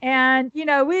 And,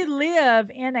 we live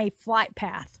in a flight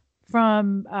path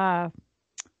from,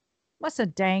 what's a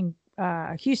dang,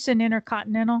 Houston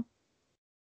Intercontinental?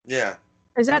 Yeah.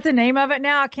 Is that the name of it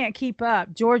now? I can't keep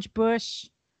up. George Bush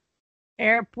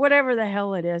Air, whatever the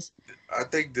hell it is. I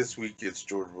think this week it's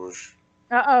George Bush.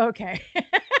 Oh, okay.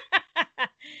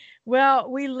 Well,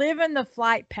 we live in the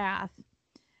flight path,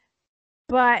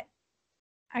 but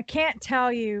I can't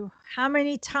tell you how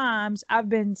many times I've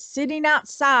been sitting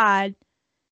outside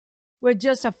with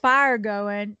just a fire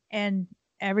going, and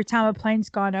every time a plane's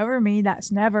gone over me,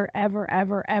 that's never, ever,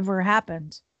 ever, ever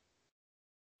happened.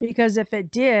 Because if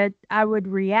it did, I would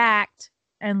react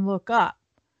and look up.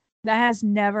 That has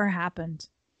never happened.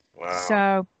 Wow.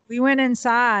 So we went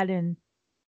inside, and,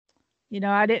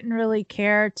 I didn't really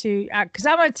care to, because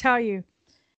I'm going to tell you,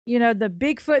 the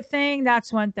Bigfoot thing,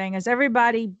 that's one thing. As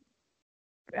everybody,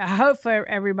 hopefully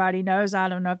everybody knows, I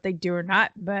don't know if they do or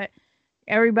not, but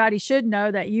everybody should know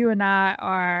that you and I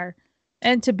are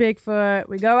into Bigfoot.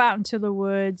 We go out into the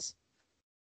woods,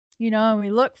 and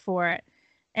we look for it.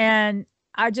 And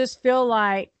I just feel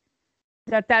like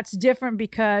that's different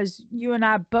because you and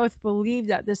I both believe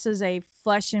that this is a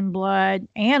flesh and blood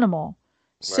animal.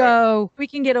 Right. So we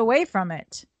can get away from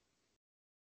it.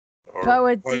 But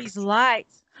with these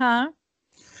lights, huh?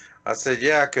 I said,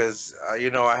 yeah, because, I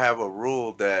have a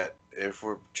rule that if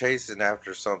we're chasing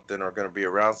after something or going to be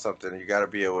around something, you got to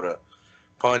be able to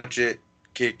punch it,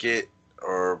 kick it,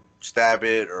 or stab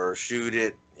it, or shoot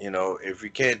it. If you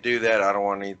can't do that, I don't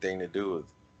want anything to do with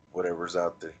whatever's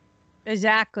out there.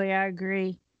 Exactly. I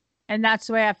agree. And that's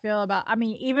the way I feel about,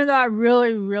 even though I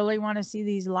really, really want to see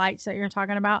these lights that you're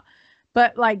talking about,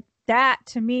 but like that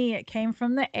to me, it came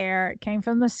from the air, it came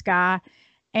from the sky.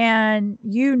 And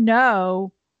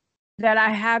that I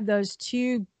have those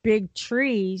two big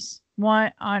trees,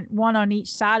 one on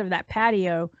each side of that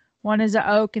patio. One is an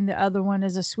oak and the other one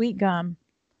is a sweet gum.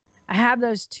 I have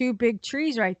those two big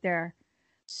trees right there.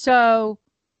 So,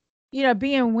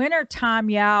 being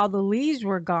wintertime, all the leaves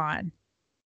were gone.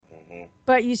 Mm-hmm.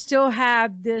 But you still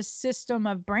have this system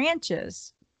of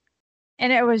branches.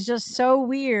 And it was just so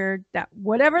weird that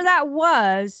whatever that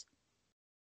was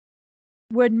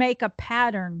would make a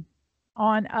pattern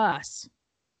on us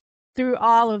through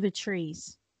all of the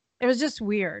trees. It was just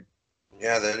weird.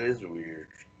 Yeah, that is weird.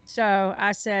 So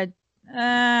I said,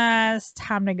 it's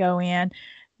time to go in.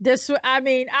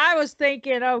 I was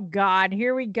thinking, oh God,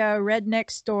 here we go,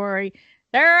 redneck story.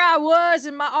 There I was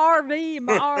in my RV, and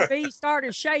my RV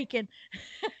started shaking.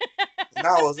 And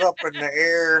I was up in the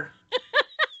air.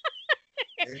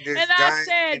 And I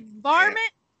said, varmint,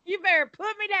 you better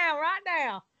put me down right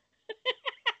now.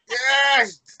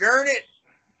 Yes, darn it.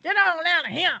 Get on down to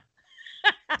him.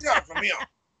 Get off from him,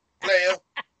 player.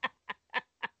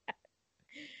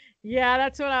 Yeah,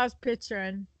 that's what I was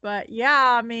picturing. But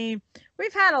yeah,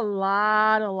 we've had a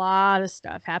lot of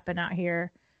stuff happen out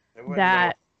here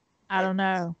that I don't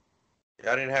know.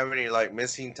 I didn't have any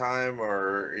missing time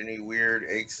or any weird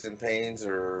aches and pains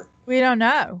or. We don't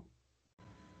know.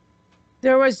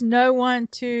 There was no one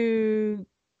to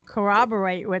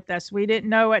corroborate with us. We didn't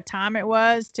know what time it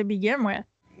was to begin with.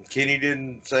 Kenny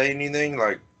didn't say anything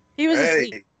he was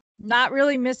asleep. Not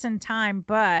really missing time,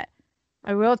 but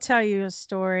I will tell you a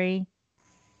story.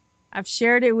 I've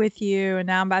shared it with you, and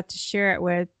now I'm about to share it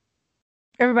with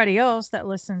everybody else that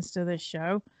listens to this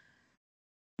show.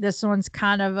 This one's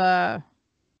kind of a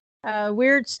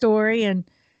weird story, and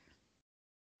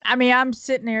I'm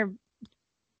sitting there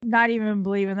not even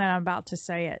believing that I'm about to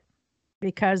say it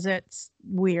because it's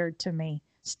weird to me.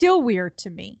 Still weird to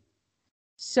me.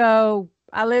 So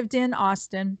I lived in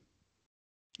Austin,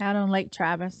 out on Lake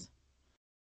Travis.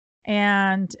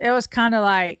 And it was kind of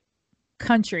like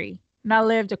country. And I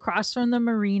lived across from the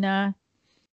marina.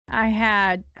 I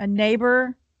had a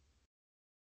neighbor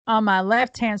on my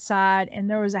left-hand side, and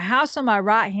there was a house on my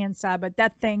right-hand side, but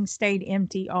that thing stayed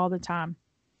empty all the time.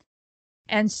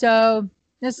 And so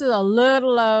this is a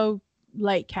little old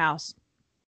lake house.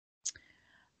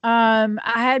 I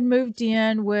had moved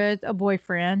in with a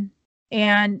boyfriend,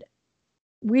 and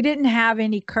we didn't have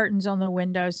any curtains on the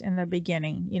windows in the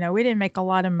beginning. We didn't make a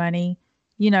lot of money.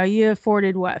 You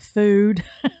afforded what? Food,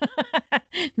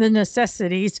 the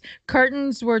necessities.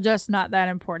 Curtains were just not that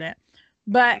important.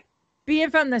 But being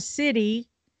from the city,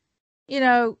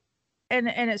 and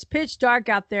it's pitch dark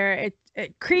out there,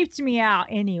 it creeped me out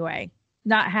anyway,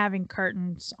 not having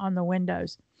curtains on the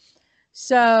windows.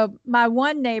 So my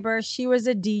one neighbor, she was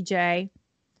a DJ,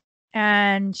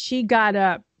 and she got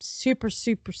up super,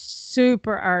 super,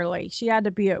 super early. She had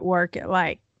to be at work at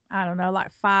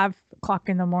 5 o'clock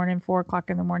in the morning, 4 o'clock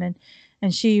in the morning.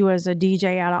 And she was a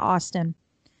DJ out of Austin.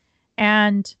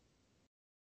 And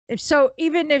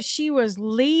even if she was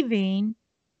leaving,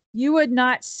 you would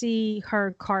not see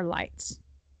her car lights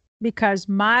because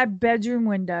my bedroom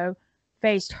window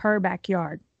faced her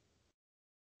backyard.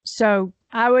 So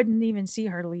I wouldn't even see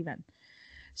her leaving.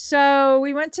 So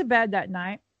we went to bed that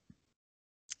night.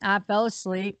 I fell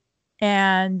asleep,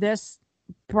 and this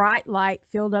bright light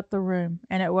filled up the room,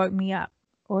 and it woke me up,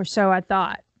 or so I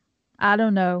thought. I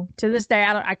don't know. To this day,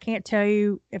 I can't tell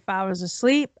you if I was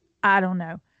asleep. I don't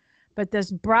know. But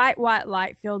this bright white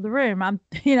light filled the room. I'm,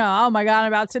 oh my God, I'm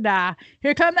about to die.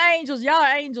 Here come the angels. Y'all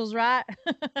are angels, right?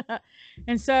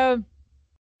 And so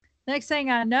next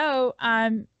thing I know,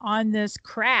 I'm on this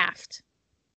craft,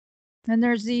 and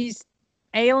there's these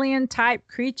alien type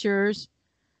creatures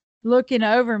looking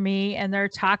over me, and they're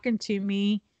talking to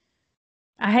me.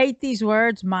 I hate these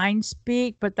words, mind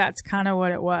speak, but that's kind of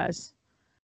what it was.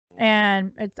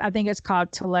 And I think it's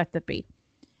called telepathy.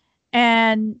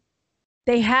 And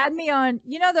they had me on,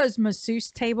 those masseuse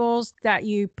tables that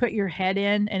you put your head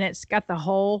in and it's got the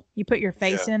hole, you put your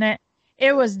face in it.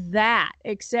 It was that,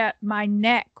 except my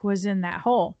neck was in that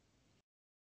hole.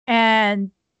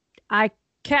 And I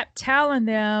kept telling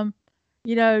them,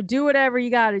 do whatever you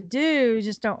got to do.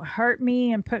 Just don't hurt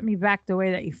me and put me back the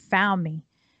way that you found me.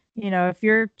 If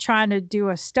you're trying to do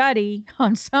a study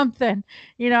on something,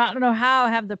 I don't know how I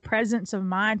have the presence of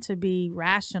mind to be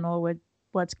rational with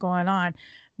what's going on.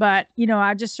 But,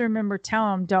 I just remember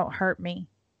telling them, don't hurt me.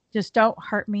 Just don't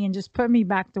hurt me and just put me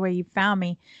back the way you found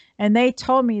me. And they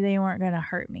told me they weren't going to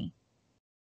hurt me.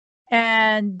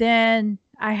 And then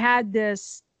I had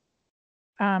this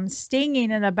stinging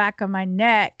in the back of my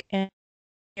neck, and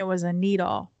it was a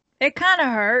needle. It kind of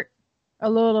hurt a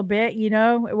little bit,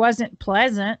 it wasn't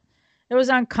pleasant. It was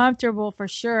uncomfortable for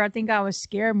sure. I think I was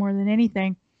scared more than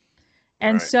anything.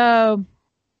 And so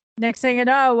next thing you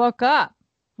know, I woke up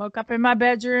in my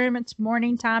bedroom. It's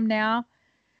morning time now.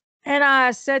 And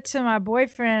I said to my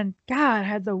boyfriend, God, I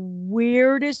had the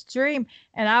weirdest dream.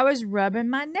 And I was rubbing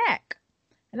my neck.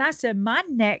 And I said, my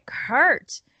neck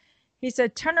hurts. He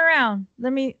said, turn around.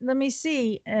 Let me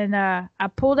see. And I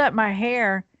pulled up my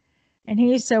hair. And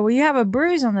he said, well, you have a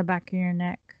bruise on the back of your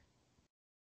neck.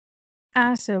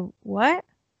 I said, what?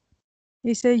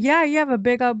 He said, yeah, you have a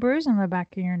big old bruise on the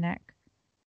back of your neck.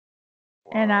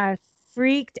 Wow. And I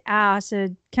freaked out. I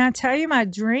said, can I tell you my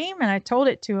dream? And I told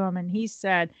it to him. And he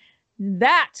said,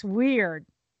 that's weird.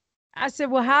 I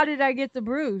said, well, how did I get the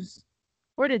bruise?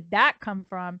 Where did that come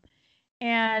from?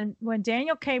 And when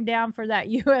Daniel came down for that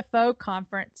UFO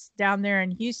conference down there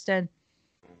in Houston,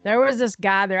 there was this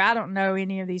guy there. I don't know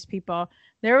any of these people.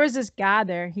 There was this guy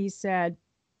there. He said,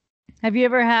 do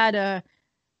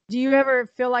you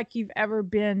ever feel like you've ever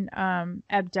been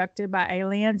abducted by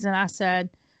aliens? And I said,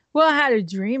 well, I had a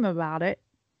dream about it.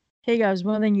 He goes,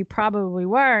 well, then you probably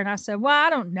were. And I said, well, I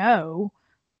don't know.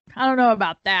 I don't know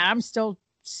about that. I'm still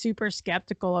super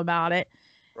skeptical about it.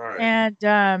 Right.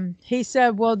 And he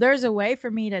said, well, there's a way for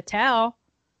me to tell.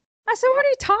 I said, what are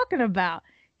you talking about?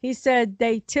 He said,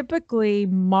 they typically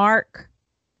mark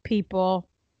people.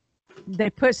 They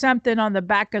put something on the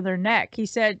back of their neck. He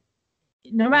said,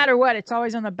 no matter what, it's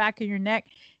always on the back of your neck.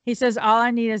 He says, all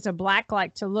I need is a black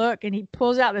light to look. And he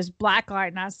pulls out this black light.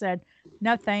 And I said,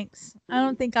 no, thanks. I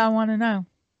don't think I want to know.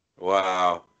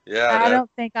 Wow. Yeah. I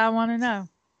don't think I want to know.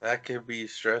 That could be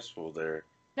stressful there.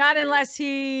 Not unless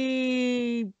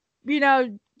he, you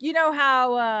know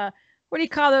how, what do you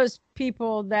call those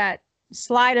people that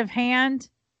sleight of hand?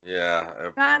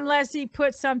 Yeah. Not unless he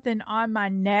put something on my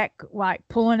neck, like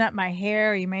pulling up my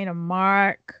hair. He made a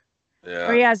mark. Yeah.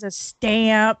 Or he has a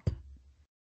stamp.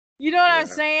 You know what I'm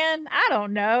saying? I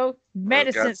don't know.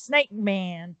 Medicine snake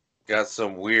man. Got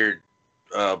some weird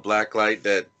black light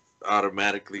that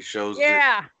automatically shows it.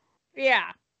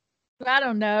 Yeah. I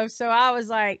don't know. So I was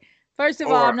like, first of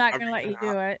all, I'm not going to let you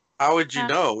do it. How would you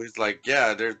know? He's like,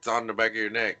 yeah, it's on the back of your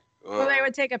neck. Well, they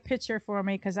would take a picture for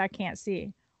me because I can't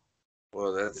see.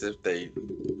 Well, that's if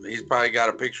he's probably got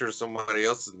a picture of somebody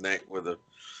else's neck with a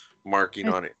marking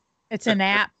on it. It's an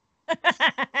app.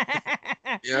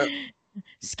 Yep.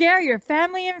 Scare your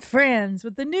family and friends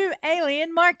with the new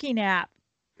alien marking app.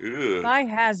 Ew. By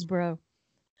Hasbro.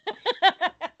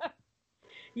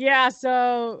 Yeah,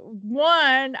 so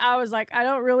one, I was like, I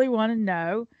don't really want to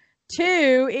know.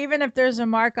 Two, even if there's a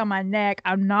mark on my neck,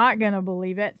 I'm not going to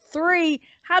believe it. Three,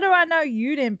 how do I know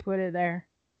you didn't put it there?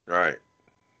 Right.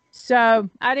 So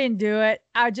I didn't do it.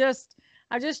 I just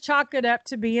chalk it up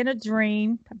to being a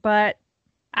dream, but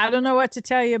I don't know what to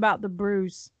tell you about the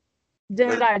bruise.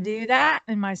 Did I do that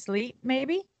in my sleep?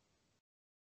 Maybe.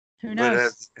 Who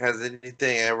knows? But has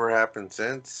anything ever happened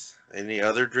since? Any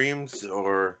other dreams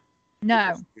or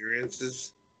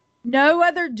experiences? No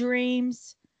other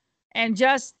dreams, and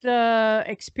just the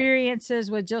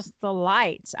experiences with just the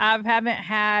lights. I haven't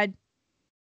had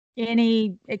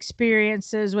any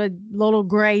experiences with little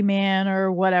gray men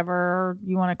or whatever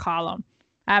you want to call them.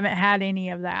 I haven't had any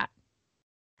of that.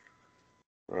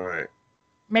 Right.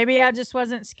 Maybe I just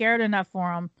wasn't scared enough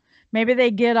for them. Maybe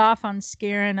they get off on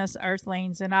scaring us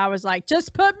Earthlings, and I was like,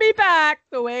 just put me back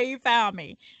the way you found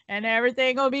me, and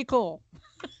everything will be cool.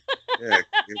 Yeah,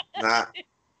 if not,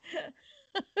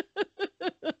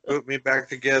 put me back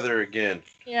together again.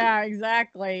 Yeah,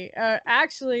 exactly.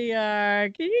 Actually,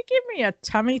 can you give me a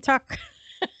tummy tuck?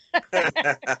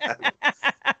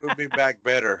 Put me back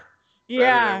better.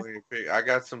 Yeah. Better than when you I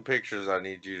got some pictures I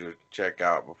need you to check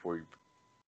out before you.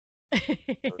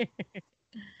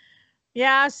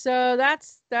 Yeah, so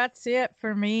that's it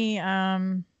for me.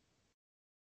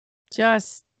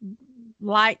 Just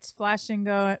lights flashing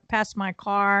go past my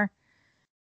car,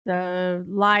 the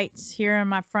lights here in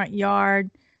my front yard,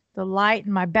 the light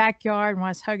in my backyard when I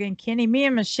was hugging Kenny. Me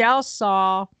and Michelle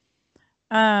saw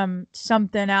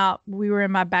something out. We were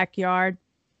in my backyard,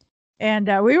 and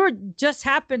we were just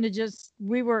happened to just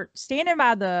we were standing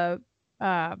by the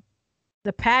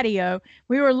patio.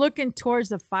 We were looking towards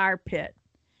the fire pit,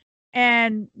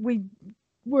 and we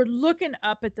were looking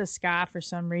up at the sky for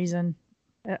some reason.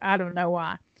 I don't know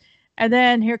why. And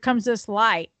then here comes this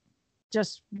light,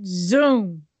 just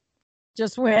zoom,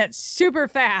 just went super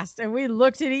fast. And we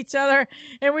looked at each other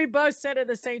and we both said at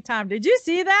the same time, did you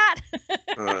see that?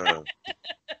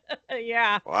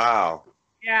 Yeah. Wow.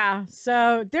 Yeah.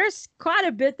 So there's quite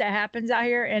a bit that happens out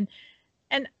here. And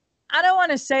I don't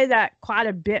want to say that quite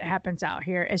a bit happens out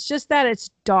here. It's just that it's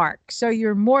dark. So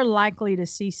you're more likely to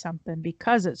see something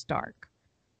because it's dark.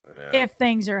 Yeah. If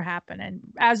things are happening,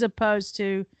 as opposed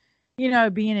to,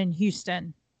 being in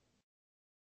Houston.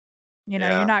 You're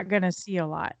not going to see a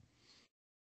lot.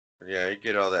 Yeah, you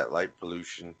get all that light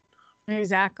pollution.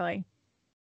 Exactly.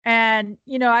 And,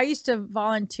 I used to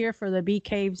volunteer for the Bee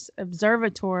Caves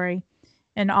Observatory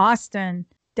in Austin.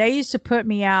 They used to put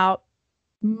me out.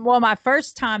 Well, my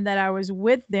first time that I was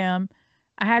with them,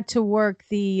 I had to work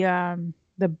the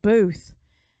booth.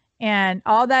 And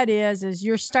all that is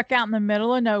you're stuck out in the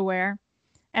middle of nowhere.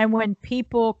 And when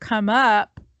people come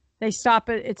up, they stop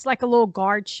it. It's like a little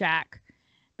guard shack,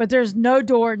 but there's no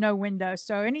door, no window.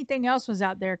 So anything else was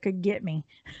out there could get me.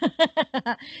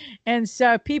 And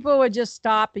so people would just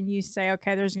stop and you say,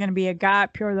 okay, there's going to be a guy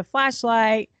up here with a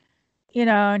flashlight,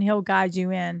 and he'll guide you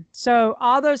in. So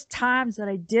all those times that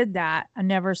I did that, I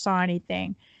never saw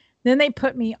anything. Then they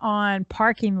put me on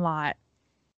parking lot.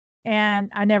 And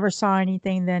I never saw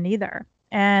anything then either.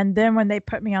 And then when they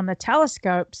put me on the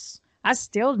telescopes, I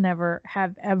still never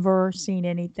have ever seen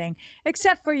anything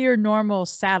except for your normal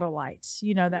satellites,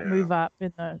 that move up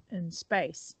in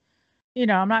space.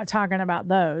 I'm not talking about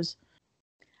those.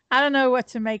 I don't know what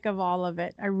to make of all of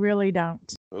it. I really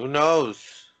don't. Who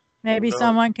knows? Maybe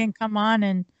someone can come on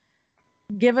and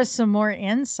give us some more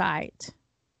insight.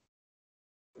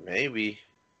 Maybe.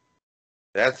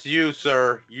 That's you,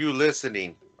 sir. You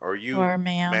listening. Or you, or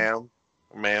ma'am.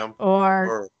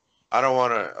 Or I don't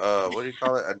want to, what do you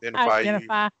call it? Identify you.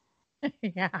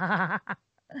 Yeah.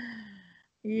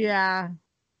 Yeah.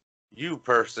 You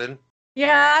person.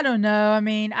 Yeah, I don't know. I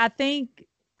mean, I think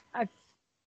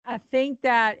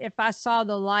that if I saw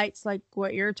the lights like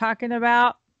what you're talking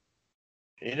about.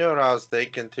 You know what I was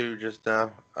thinking too just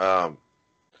now?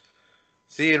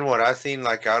 Seeing what I seen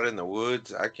like out in the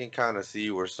woods, I can kind of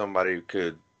see where somebody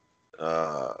could,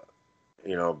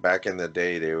 back in the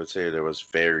day, they would say there was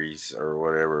fairies or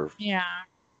whatever. Yeah.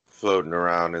 Floating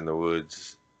around in the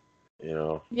woods,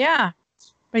 Yeah.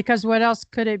 Because what else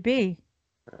could it be?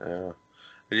 Yeah.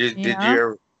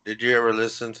 Did you ever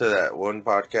listen to that one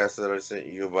podcast that I sent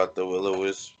you about the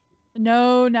will-o-wisp?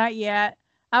 No, not yet.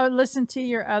 I would listen to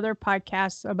your other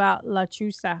podcasts about La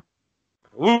Chusa.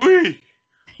 Woo-wee!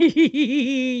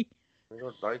 I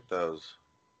don't like those.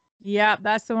 Yep,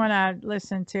 that's the one I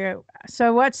listened to.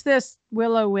 So what's this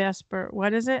will-o-wisp, or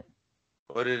what is it?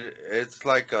 It's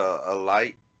like a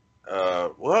light.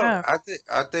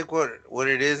 I think what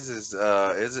it is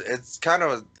it's kind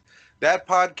of that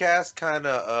podcast kind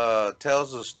of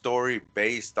tells a story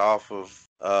based off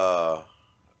of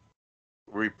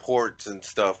reports and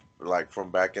stuff like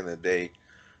from back in the day.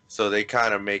 So they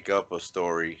kind of make up a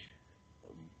story,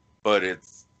 but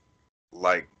it's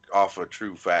like off of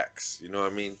true facts. You know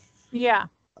what I mean? Yeah.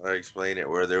 I explain it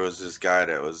where there was this guy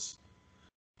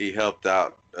he helped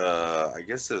out, I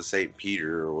guess it was St.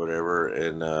 Peter or whatever,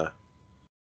 and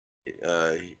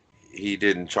he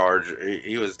didn't charge.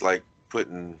 He was like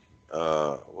putting,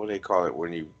 what do they call it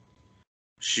when you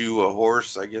shoe a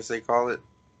horse? I guess they call it.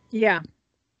 Yeah.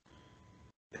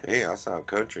 Hey, I sound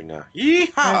country now.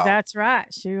 Yeehaw! That's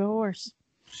right. Shoe a horse.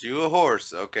 Shoe a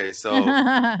horse. Okay, so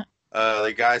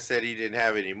the guy said he didn't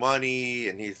have any money,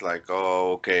 and he's like,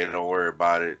 "Oh, okay, don't worry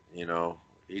about it."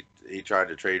 He tried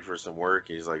to trade for some work.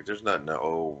 He's like, "There's nothing to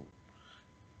owe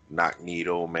knock-kneed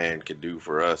old man could do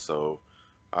for us. So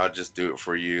I'll just do it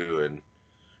for you, and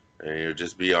you'll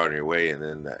just be on your way. And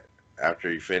then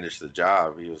after he finished the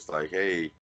job, he was like,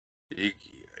 "Hey,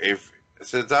 if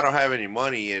since I don't have any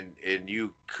money, and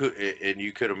you could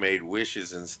have made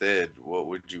wishes instead, what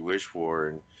would you wish for?"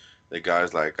 And the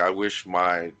guy's like, "I wish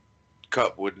my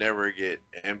cup would never get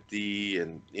empty,"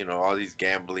 and all these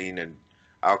gambling and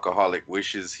alcoholic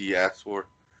wishes he asked for.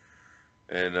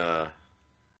 And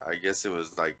I guess it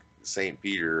was like Saint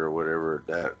Peter or whatever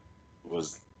that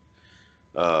was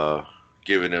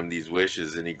giving him these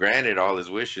wishes, and he granted all his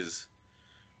wishes.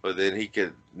 But then he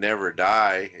could never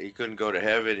die. He couldn't go to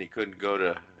heaven. He couldn't go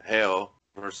to hell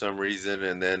for some reason.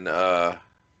 And then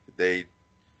they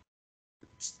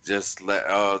just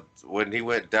when he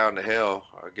went down to hell,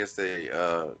 I guess they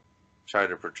tried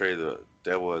to portray the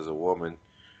devil as a woman.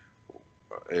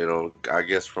 I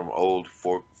guess from old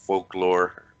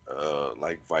folklore,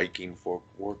 like Viking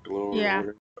folklore, Yeah.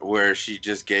 where she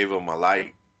just gave him a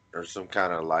light or some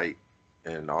kind of light,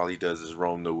 and all he does is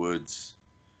roam the woods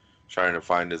trying to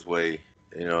find his way.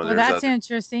 Well, that's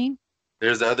interesting.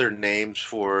 There's other names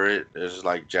for it. There's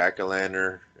like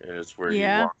jack-o'-lantern, and it's where he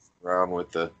walks around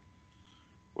with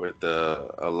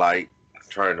a light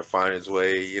trying to find his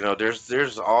way.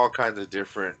 There's all kinds of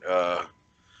different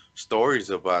stories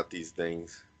about these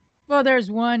things. Well,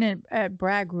 there's one at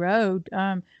Bragg Road.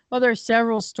 Well, there's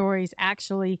several stories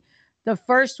actually. The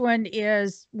first one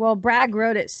is, well, Bragg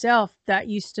Road itself, that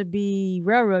used to be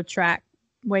railroad track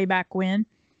way back when.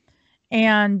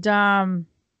 And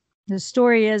the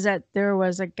story is that there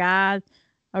was a guy,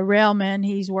 a railman,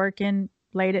 he's working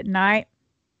late at night,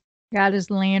 got his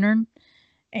lantern,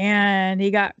 and he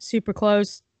got super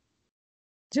close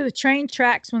to the train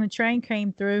tracks when the train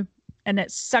came through, and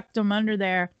it sucked him under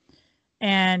there,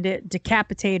 and it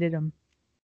decapitated him.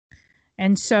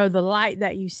 And so the light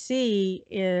that you see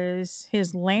is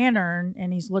his lantern,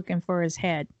 and he's looking for his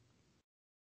head.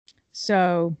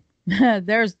 So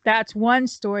that's one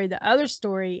story. The other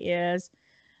story is,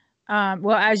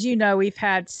 well, as you know, we've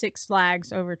had 6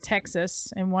 flags over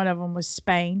Texas, and one of them was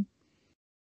Spain.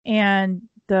 And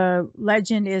the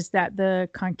legend is that the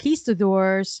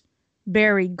conquistadors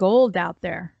buried gold out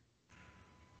there.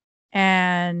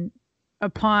 And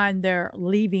upon their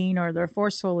leaving, or their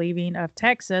forceful leaving of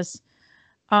Texas,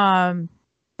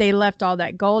 they left all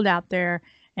that gold out there.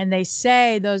 And they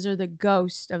say those are the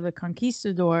ghosts of the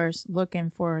conquistadors looking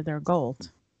for their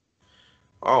gold.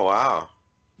 Oh, wow.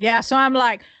 Yeah, so I'm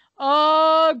like,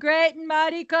 oh, great and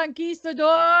mighty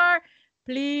conquistador,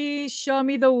 please show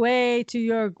me the way to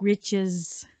your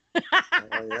riches.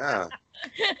 Oh, yeah.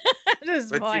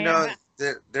 But,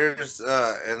 there's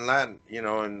in Latin,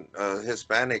 in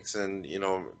Hispanics and,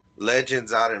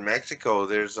 legends out in Mexico,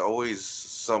 there's always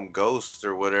some ghost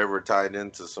or whatever tied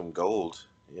into some gold.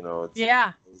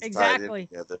 It's exactly. tied in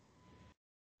together.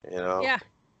 Yeah.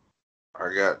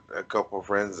 I got a couple of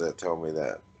friends that tell me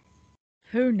that.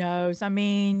 Who knows? I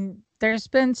mean, there's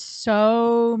been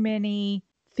so many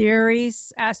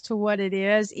theories as to what it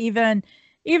is. Even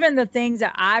the things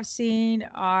that I've seen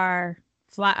are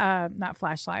not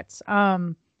flashlights, car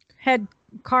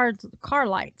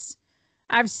lights.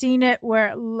 I've seen it where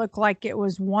it looked like it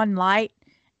was one light,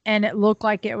 and it looked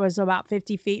like it was about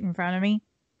 50 feet in front of me.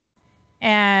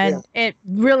 And it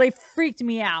really freaked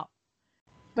me out.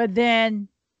 But then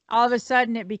all of a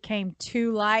sudden it became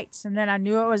 2 lights, and then I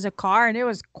knew it was a car, and it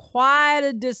was quite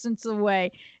a distance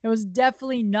away. It was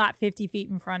definitely not 50 feet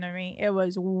in front of me. It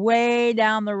was way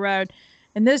down the road.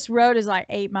 And this road is like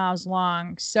 8 miles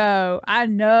long. So I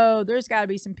know there's got to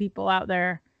be some people out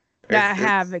there that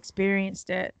have experienced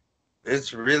it.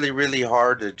 It's really, really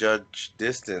hard to judge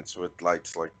distance with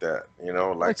lights like that,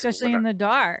 especially in the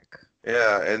dark.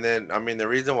 Yeah, and then, I mean, the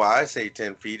reason why I say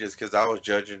 10 feet is because I was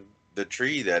judging the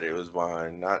tree that it was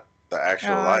behind, not the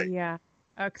actual light. Yeah.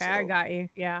 Okay, so I got you.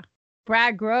 Yeah.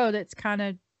 Bragg Road, it's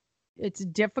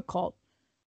difficult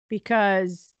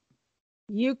because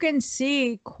you can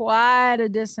see quite a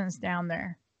distance down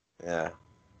there. Yeah.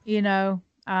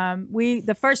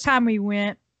 The first time we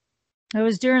went, it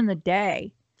was during the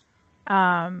day.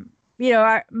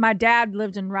 My dad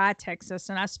lived in Rye, Texas,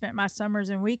 and I spent my summers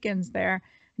and weekends there.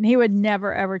 And he would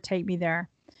never, ever take me there.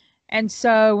 And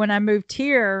so when I moved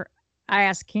here, I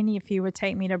asked Kenny if he would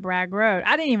take me to Bragg Road.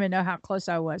 I didn't even know how close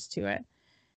I was to it.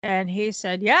 And he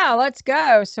said, yeah, let's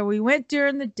go. So we went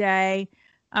during the day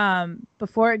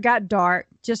before it got dark,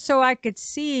 just so I could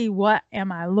see what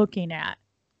am I looking at.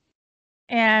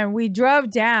 And we drove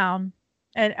down.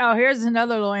 And, here's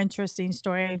another little interesting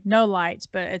story. No lights,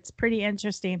 but it's pretty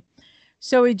interesting.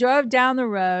 So we drove down the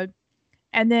road.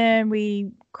 And then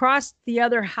we crossed the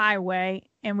other highway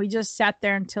and we just sat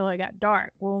there until it got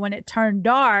dark. Well, when it turned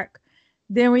dark,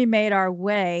 then we made our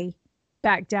way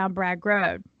back down Bragg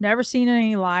Road. Never seen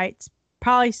any lights.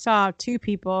 Probably saw 2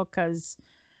 people because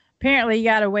apparently you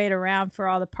got to wait around for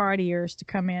all the partiers to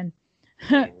come in.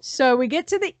 So we get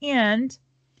to the end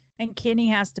and Kenny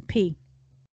has to pee.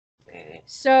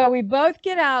 So we both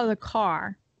get out of the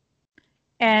car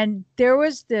and there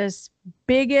was this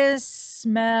biggest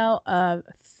smell of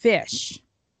fish.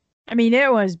 I mean,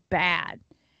 it was bad.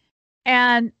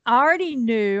 And I already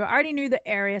knew the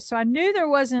area. So I knew there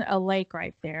wasn't a lake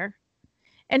right there.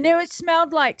 And it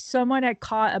smelled like someone had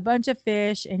caught a bunch of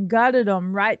fish and gutted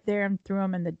them right there and threw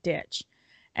them in the ditch.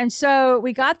 And so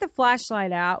we got the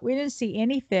flashlight out. We didn't see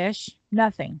any fish,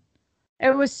 nothing.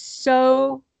 It was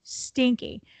so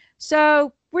stinky.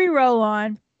 So we roll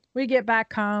on. We get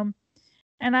back home.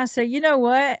 And I said, you know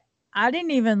what? I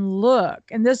didn't even look.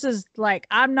 And this is like,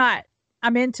 I'm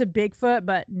into Bigfoot,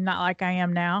 but not like I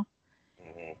am now.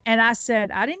 And I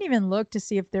said, I didn't even look to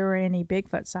see if there were any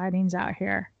Bigfoot sightings out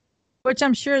here, which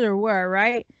I'm sure there were,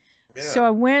 right? Yeah. So I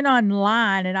went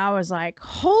online and I was like,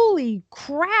 holy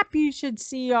crap, you should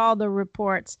see all the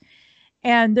reports.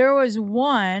 And there was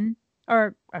one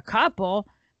or a couple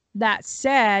that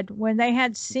said when they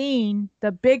had seen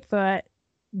the Bigfoot,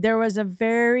 there was a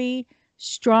very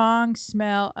strong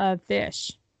smell of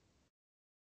fish.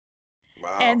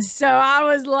 Wow. And so I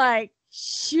was like,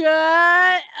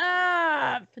 shut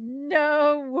up.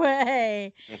 No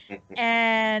way.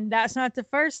 And that's not the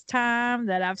first time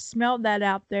that I've smelled that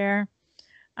out there.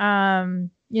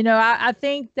 I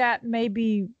think that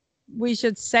maybe we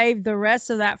should save the rest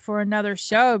of that for another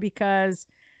show because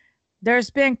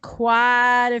there's been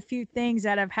quite a few things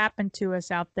that have happened to us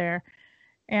out there.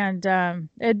 And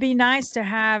it'd be nice to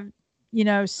have,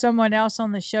 someone else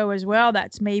on the show as well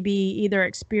that's maybe either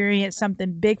experienced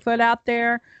something Bigfoot out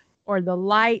there or the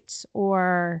lights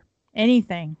or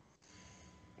anything.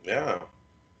 Yeah.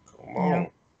 Come on.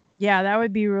 Yeah, that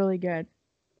would be really good.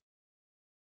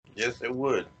 Yes, it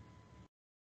would.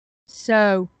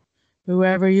 So,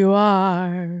 whoever you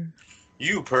are.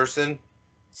 You person.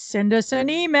 Send us an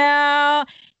email.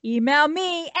 Email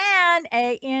me and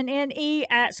ANNE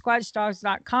at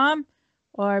squatchdogs.com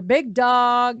or Big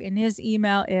Dog. And his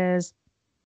email is,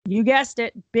 you guessed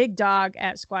it, bigdog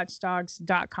at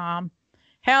squatchdogs.com.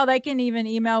 Hell, they can even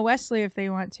email Wesley if they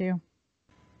want to.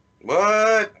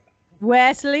 What?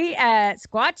 Wesley at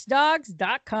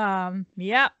squatchdogs.com.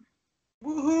 Yep.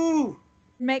 Woohoo.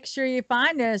 Make sure you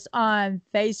find us on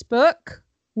Facebook,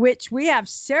 which we have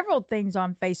several things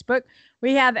on Facebook.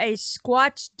 We have a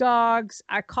Squatch Dogs,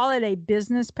 I call it a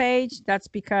business page. That's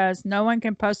because no one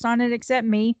can post on it except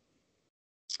me.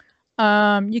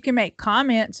 You can make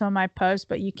comments on my post,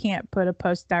 but you can't put a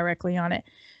post directly on it.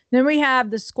 Then we have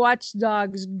the Squatch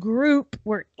Dogs group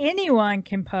where anyone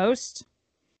can post.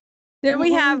 Then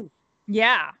we have,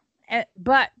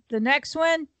 but the next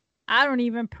one, I don't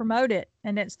even promote it,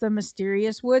 and it's the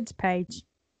Mysterious Woods page.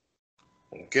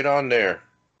 Get on there.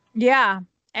 Yeah,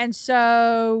 and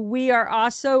so we are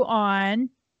also on,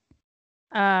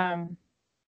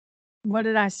 what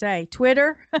did I say?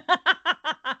 Twitter.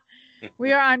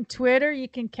 We are on Twitter. You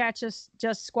can catch us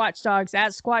just Squatch Dogs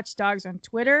at Squatch Dogs on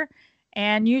Twitter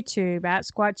and YouTube at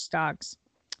Squatch Dogs.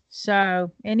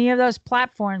 So any of those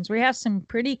platforms, we have some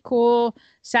pretty cool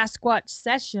Sasquatch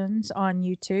sessions on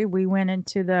YouTube. We went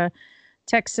into the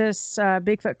Texas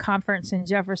Bigfoot conference in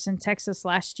Jefferson, Texas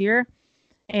last year,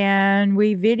 and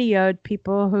we videoed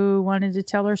people who wanted to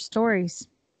tell their stories.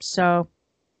 So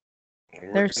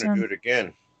we're going to do it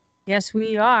again. Yes,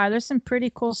 we are. There's some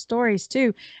pretty cool stories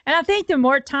too. And I think the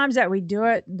more times that we do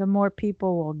it, the more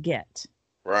people will get.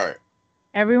 Right.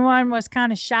 Everyone was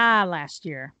kind of shy last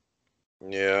year.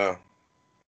 Yeah.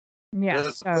 Yeah.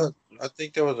 So I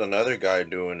think there was another guy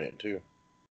doing it too.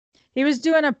 He was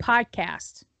doing a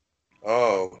podcast.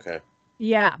 Oh, okay.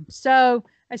 Yeah. So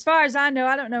as far as I know,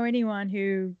 I don't know anyone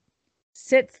who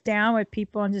sits down with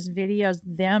people and just videos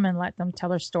them and let them tell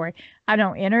their story. I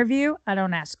don't interview. I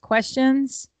don't ask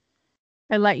questions.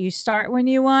 I let you start when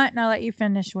you want, and I let you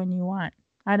finish when you want.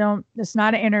 It's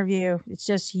not an interview. It's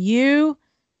just you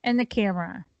and the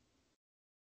camera.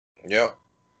 Yep.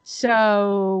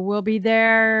 So we'll be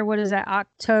there. What is that?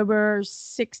 October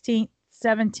 16th,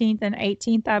 17th, and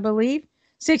 18th, I believe.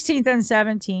 16th and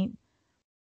 17th.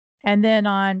 And then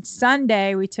on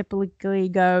Sunday, we typically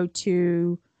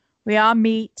we all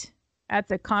meet at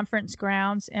the conference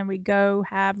grounds and we go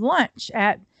have lunch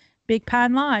at Big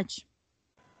Pine Lodge.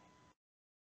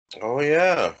 Oh,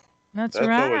 yeah. That's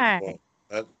right. Fun.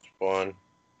 That's fun.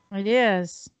 It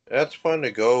is. That's fun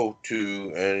to go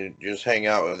to and just hang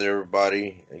out with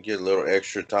everybody and get a little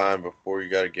extra time before you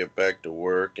got to get back to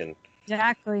work and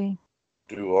Exactly.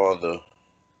 do all the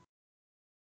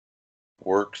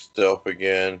work stuff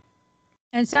again.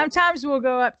 And sometimes we'll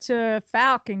go up to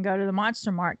Falk and go to the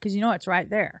Monster Mart because it's right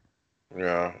there.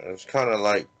 Yeah, it's kind of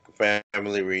like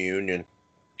family reunion.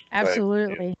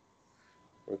 Absolutely.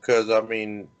 Because, I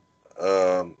mean,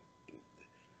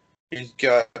 he's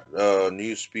got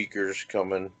new speakers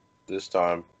coming this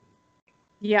time.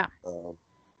 Yeah.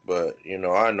 But,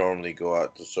 I normally go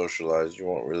out to socialize. You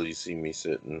won't really see me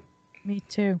sitting. Me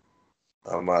too.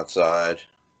 I'm outside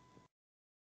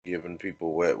giving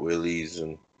people wet willies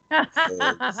and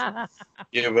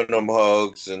giving them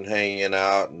hugs and hanging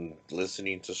out and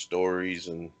listening to stories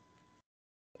and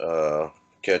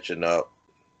catching up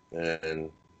and,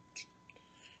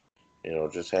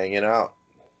 just hanging out.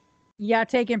 Yeah,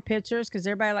 taking pictures because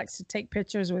everybody likes to take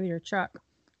pictures with your truck.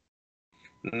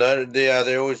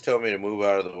 They always tell me to move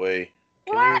out of the way.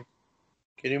 What?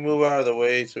 Can you move out of the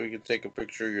way so we can take a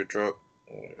picture of your truck?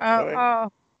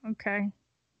 Oh, okay.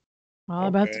 All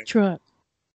about the truck.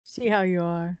 See how you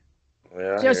are.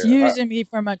 Yeah, just using me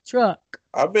for my truck.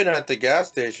 I've been at the gas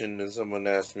station and someone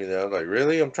asked me that. I was like,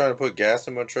 really? I'm trying to put gas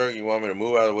in my truck. You want me to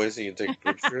move out of the way so you can take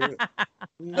a picture of it?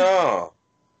 No.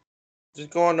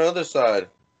 Just go on the other side.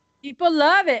 People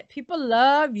love it. People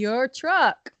love your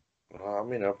truck. I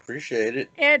mean, I appreciate it.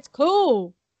 It's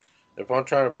cool. If I'm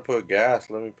trying to put gas,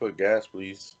 let me put gas,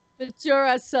 please. But you're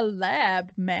a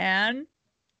celeb, man.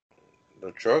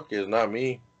 The truck is not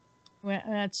me. Well,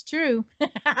 that's true.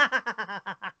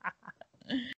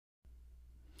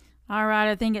 All right,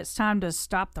 I think it's time to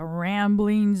stop the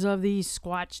ramblings of these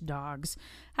Squatch dogs.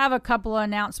 I have a couple of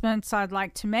announcements I'd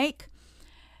like to make.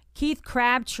 Keith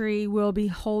Crabtree will be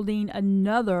holding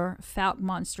another Falk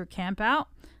Monster Campout.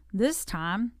 This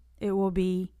time, it will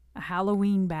be a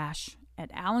Halloween bash at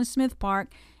Allen Smith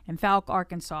Park in Falk,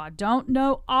 Arkansas. I don't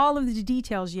know all of the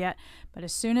details yet, but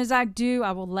as soon as I do,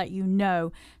 I will let you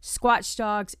know. Squatch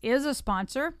Dogs is a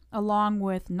sponsor, along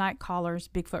with Nightcallers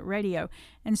Bigfoot Radio.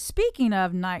 And speaking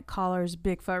of Nightcallers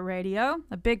Bigfoot Radio,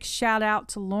 a big shout out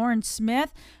to Lauren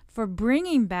Smith for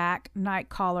bringing back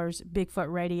Nightcallers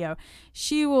Bigfoot Radio.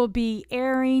 She will be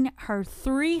airing her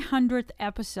 300th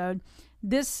episode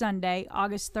this Sunday,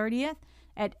 August 30th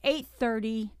at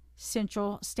 8:30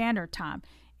 Central Standard Time.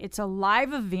 It's a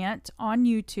live event on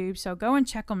YouTube, so go and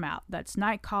check them out. That's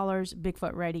Nightcallers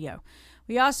Bigfoot Radio.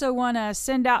 We also want to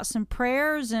send out some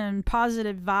prayers and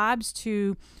positive vibes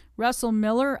to Russell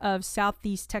Miller of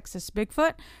Southeast Texas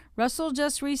Bigfoot. Russell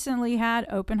just recently had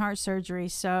open heart surgery,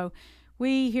 so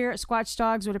we here at Squatch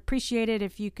Dogs would appreciate it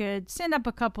if you could send up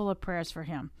a couple of prayers for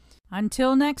him.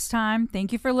 Until next time,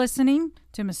 thank you for listening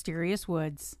to Mysterious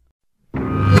Woods.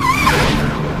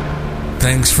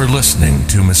 Thanks for listening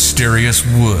to Mysterious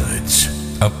Woods,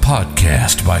 a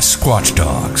podcast by Squatch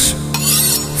Dogs.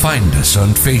 Find us on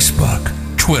Facebook,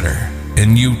 Twitter,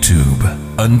 and YouTube.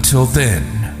 Until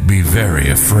then, be very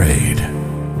afraid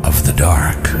of the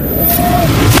dark.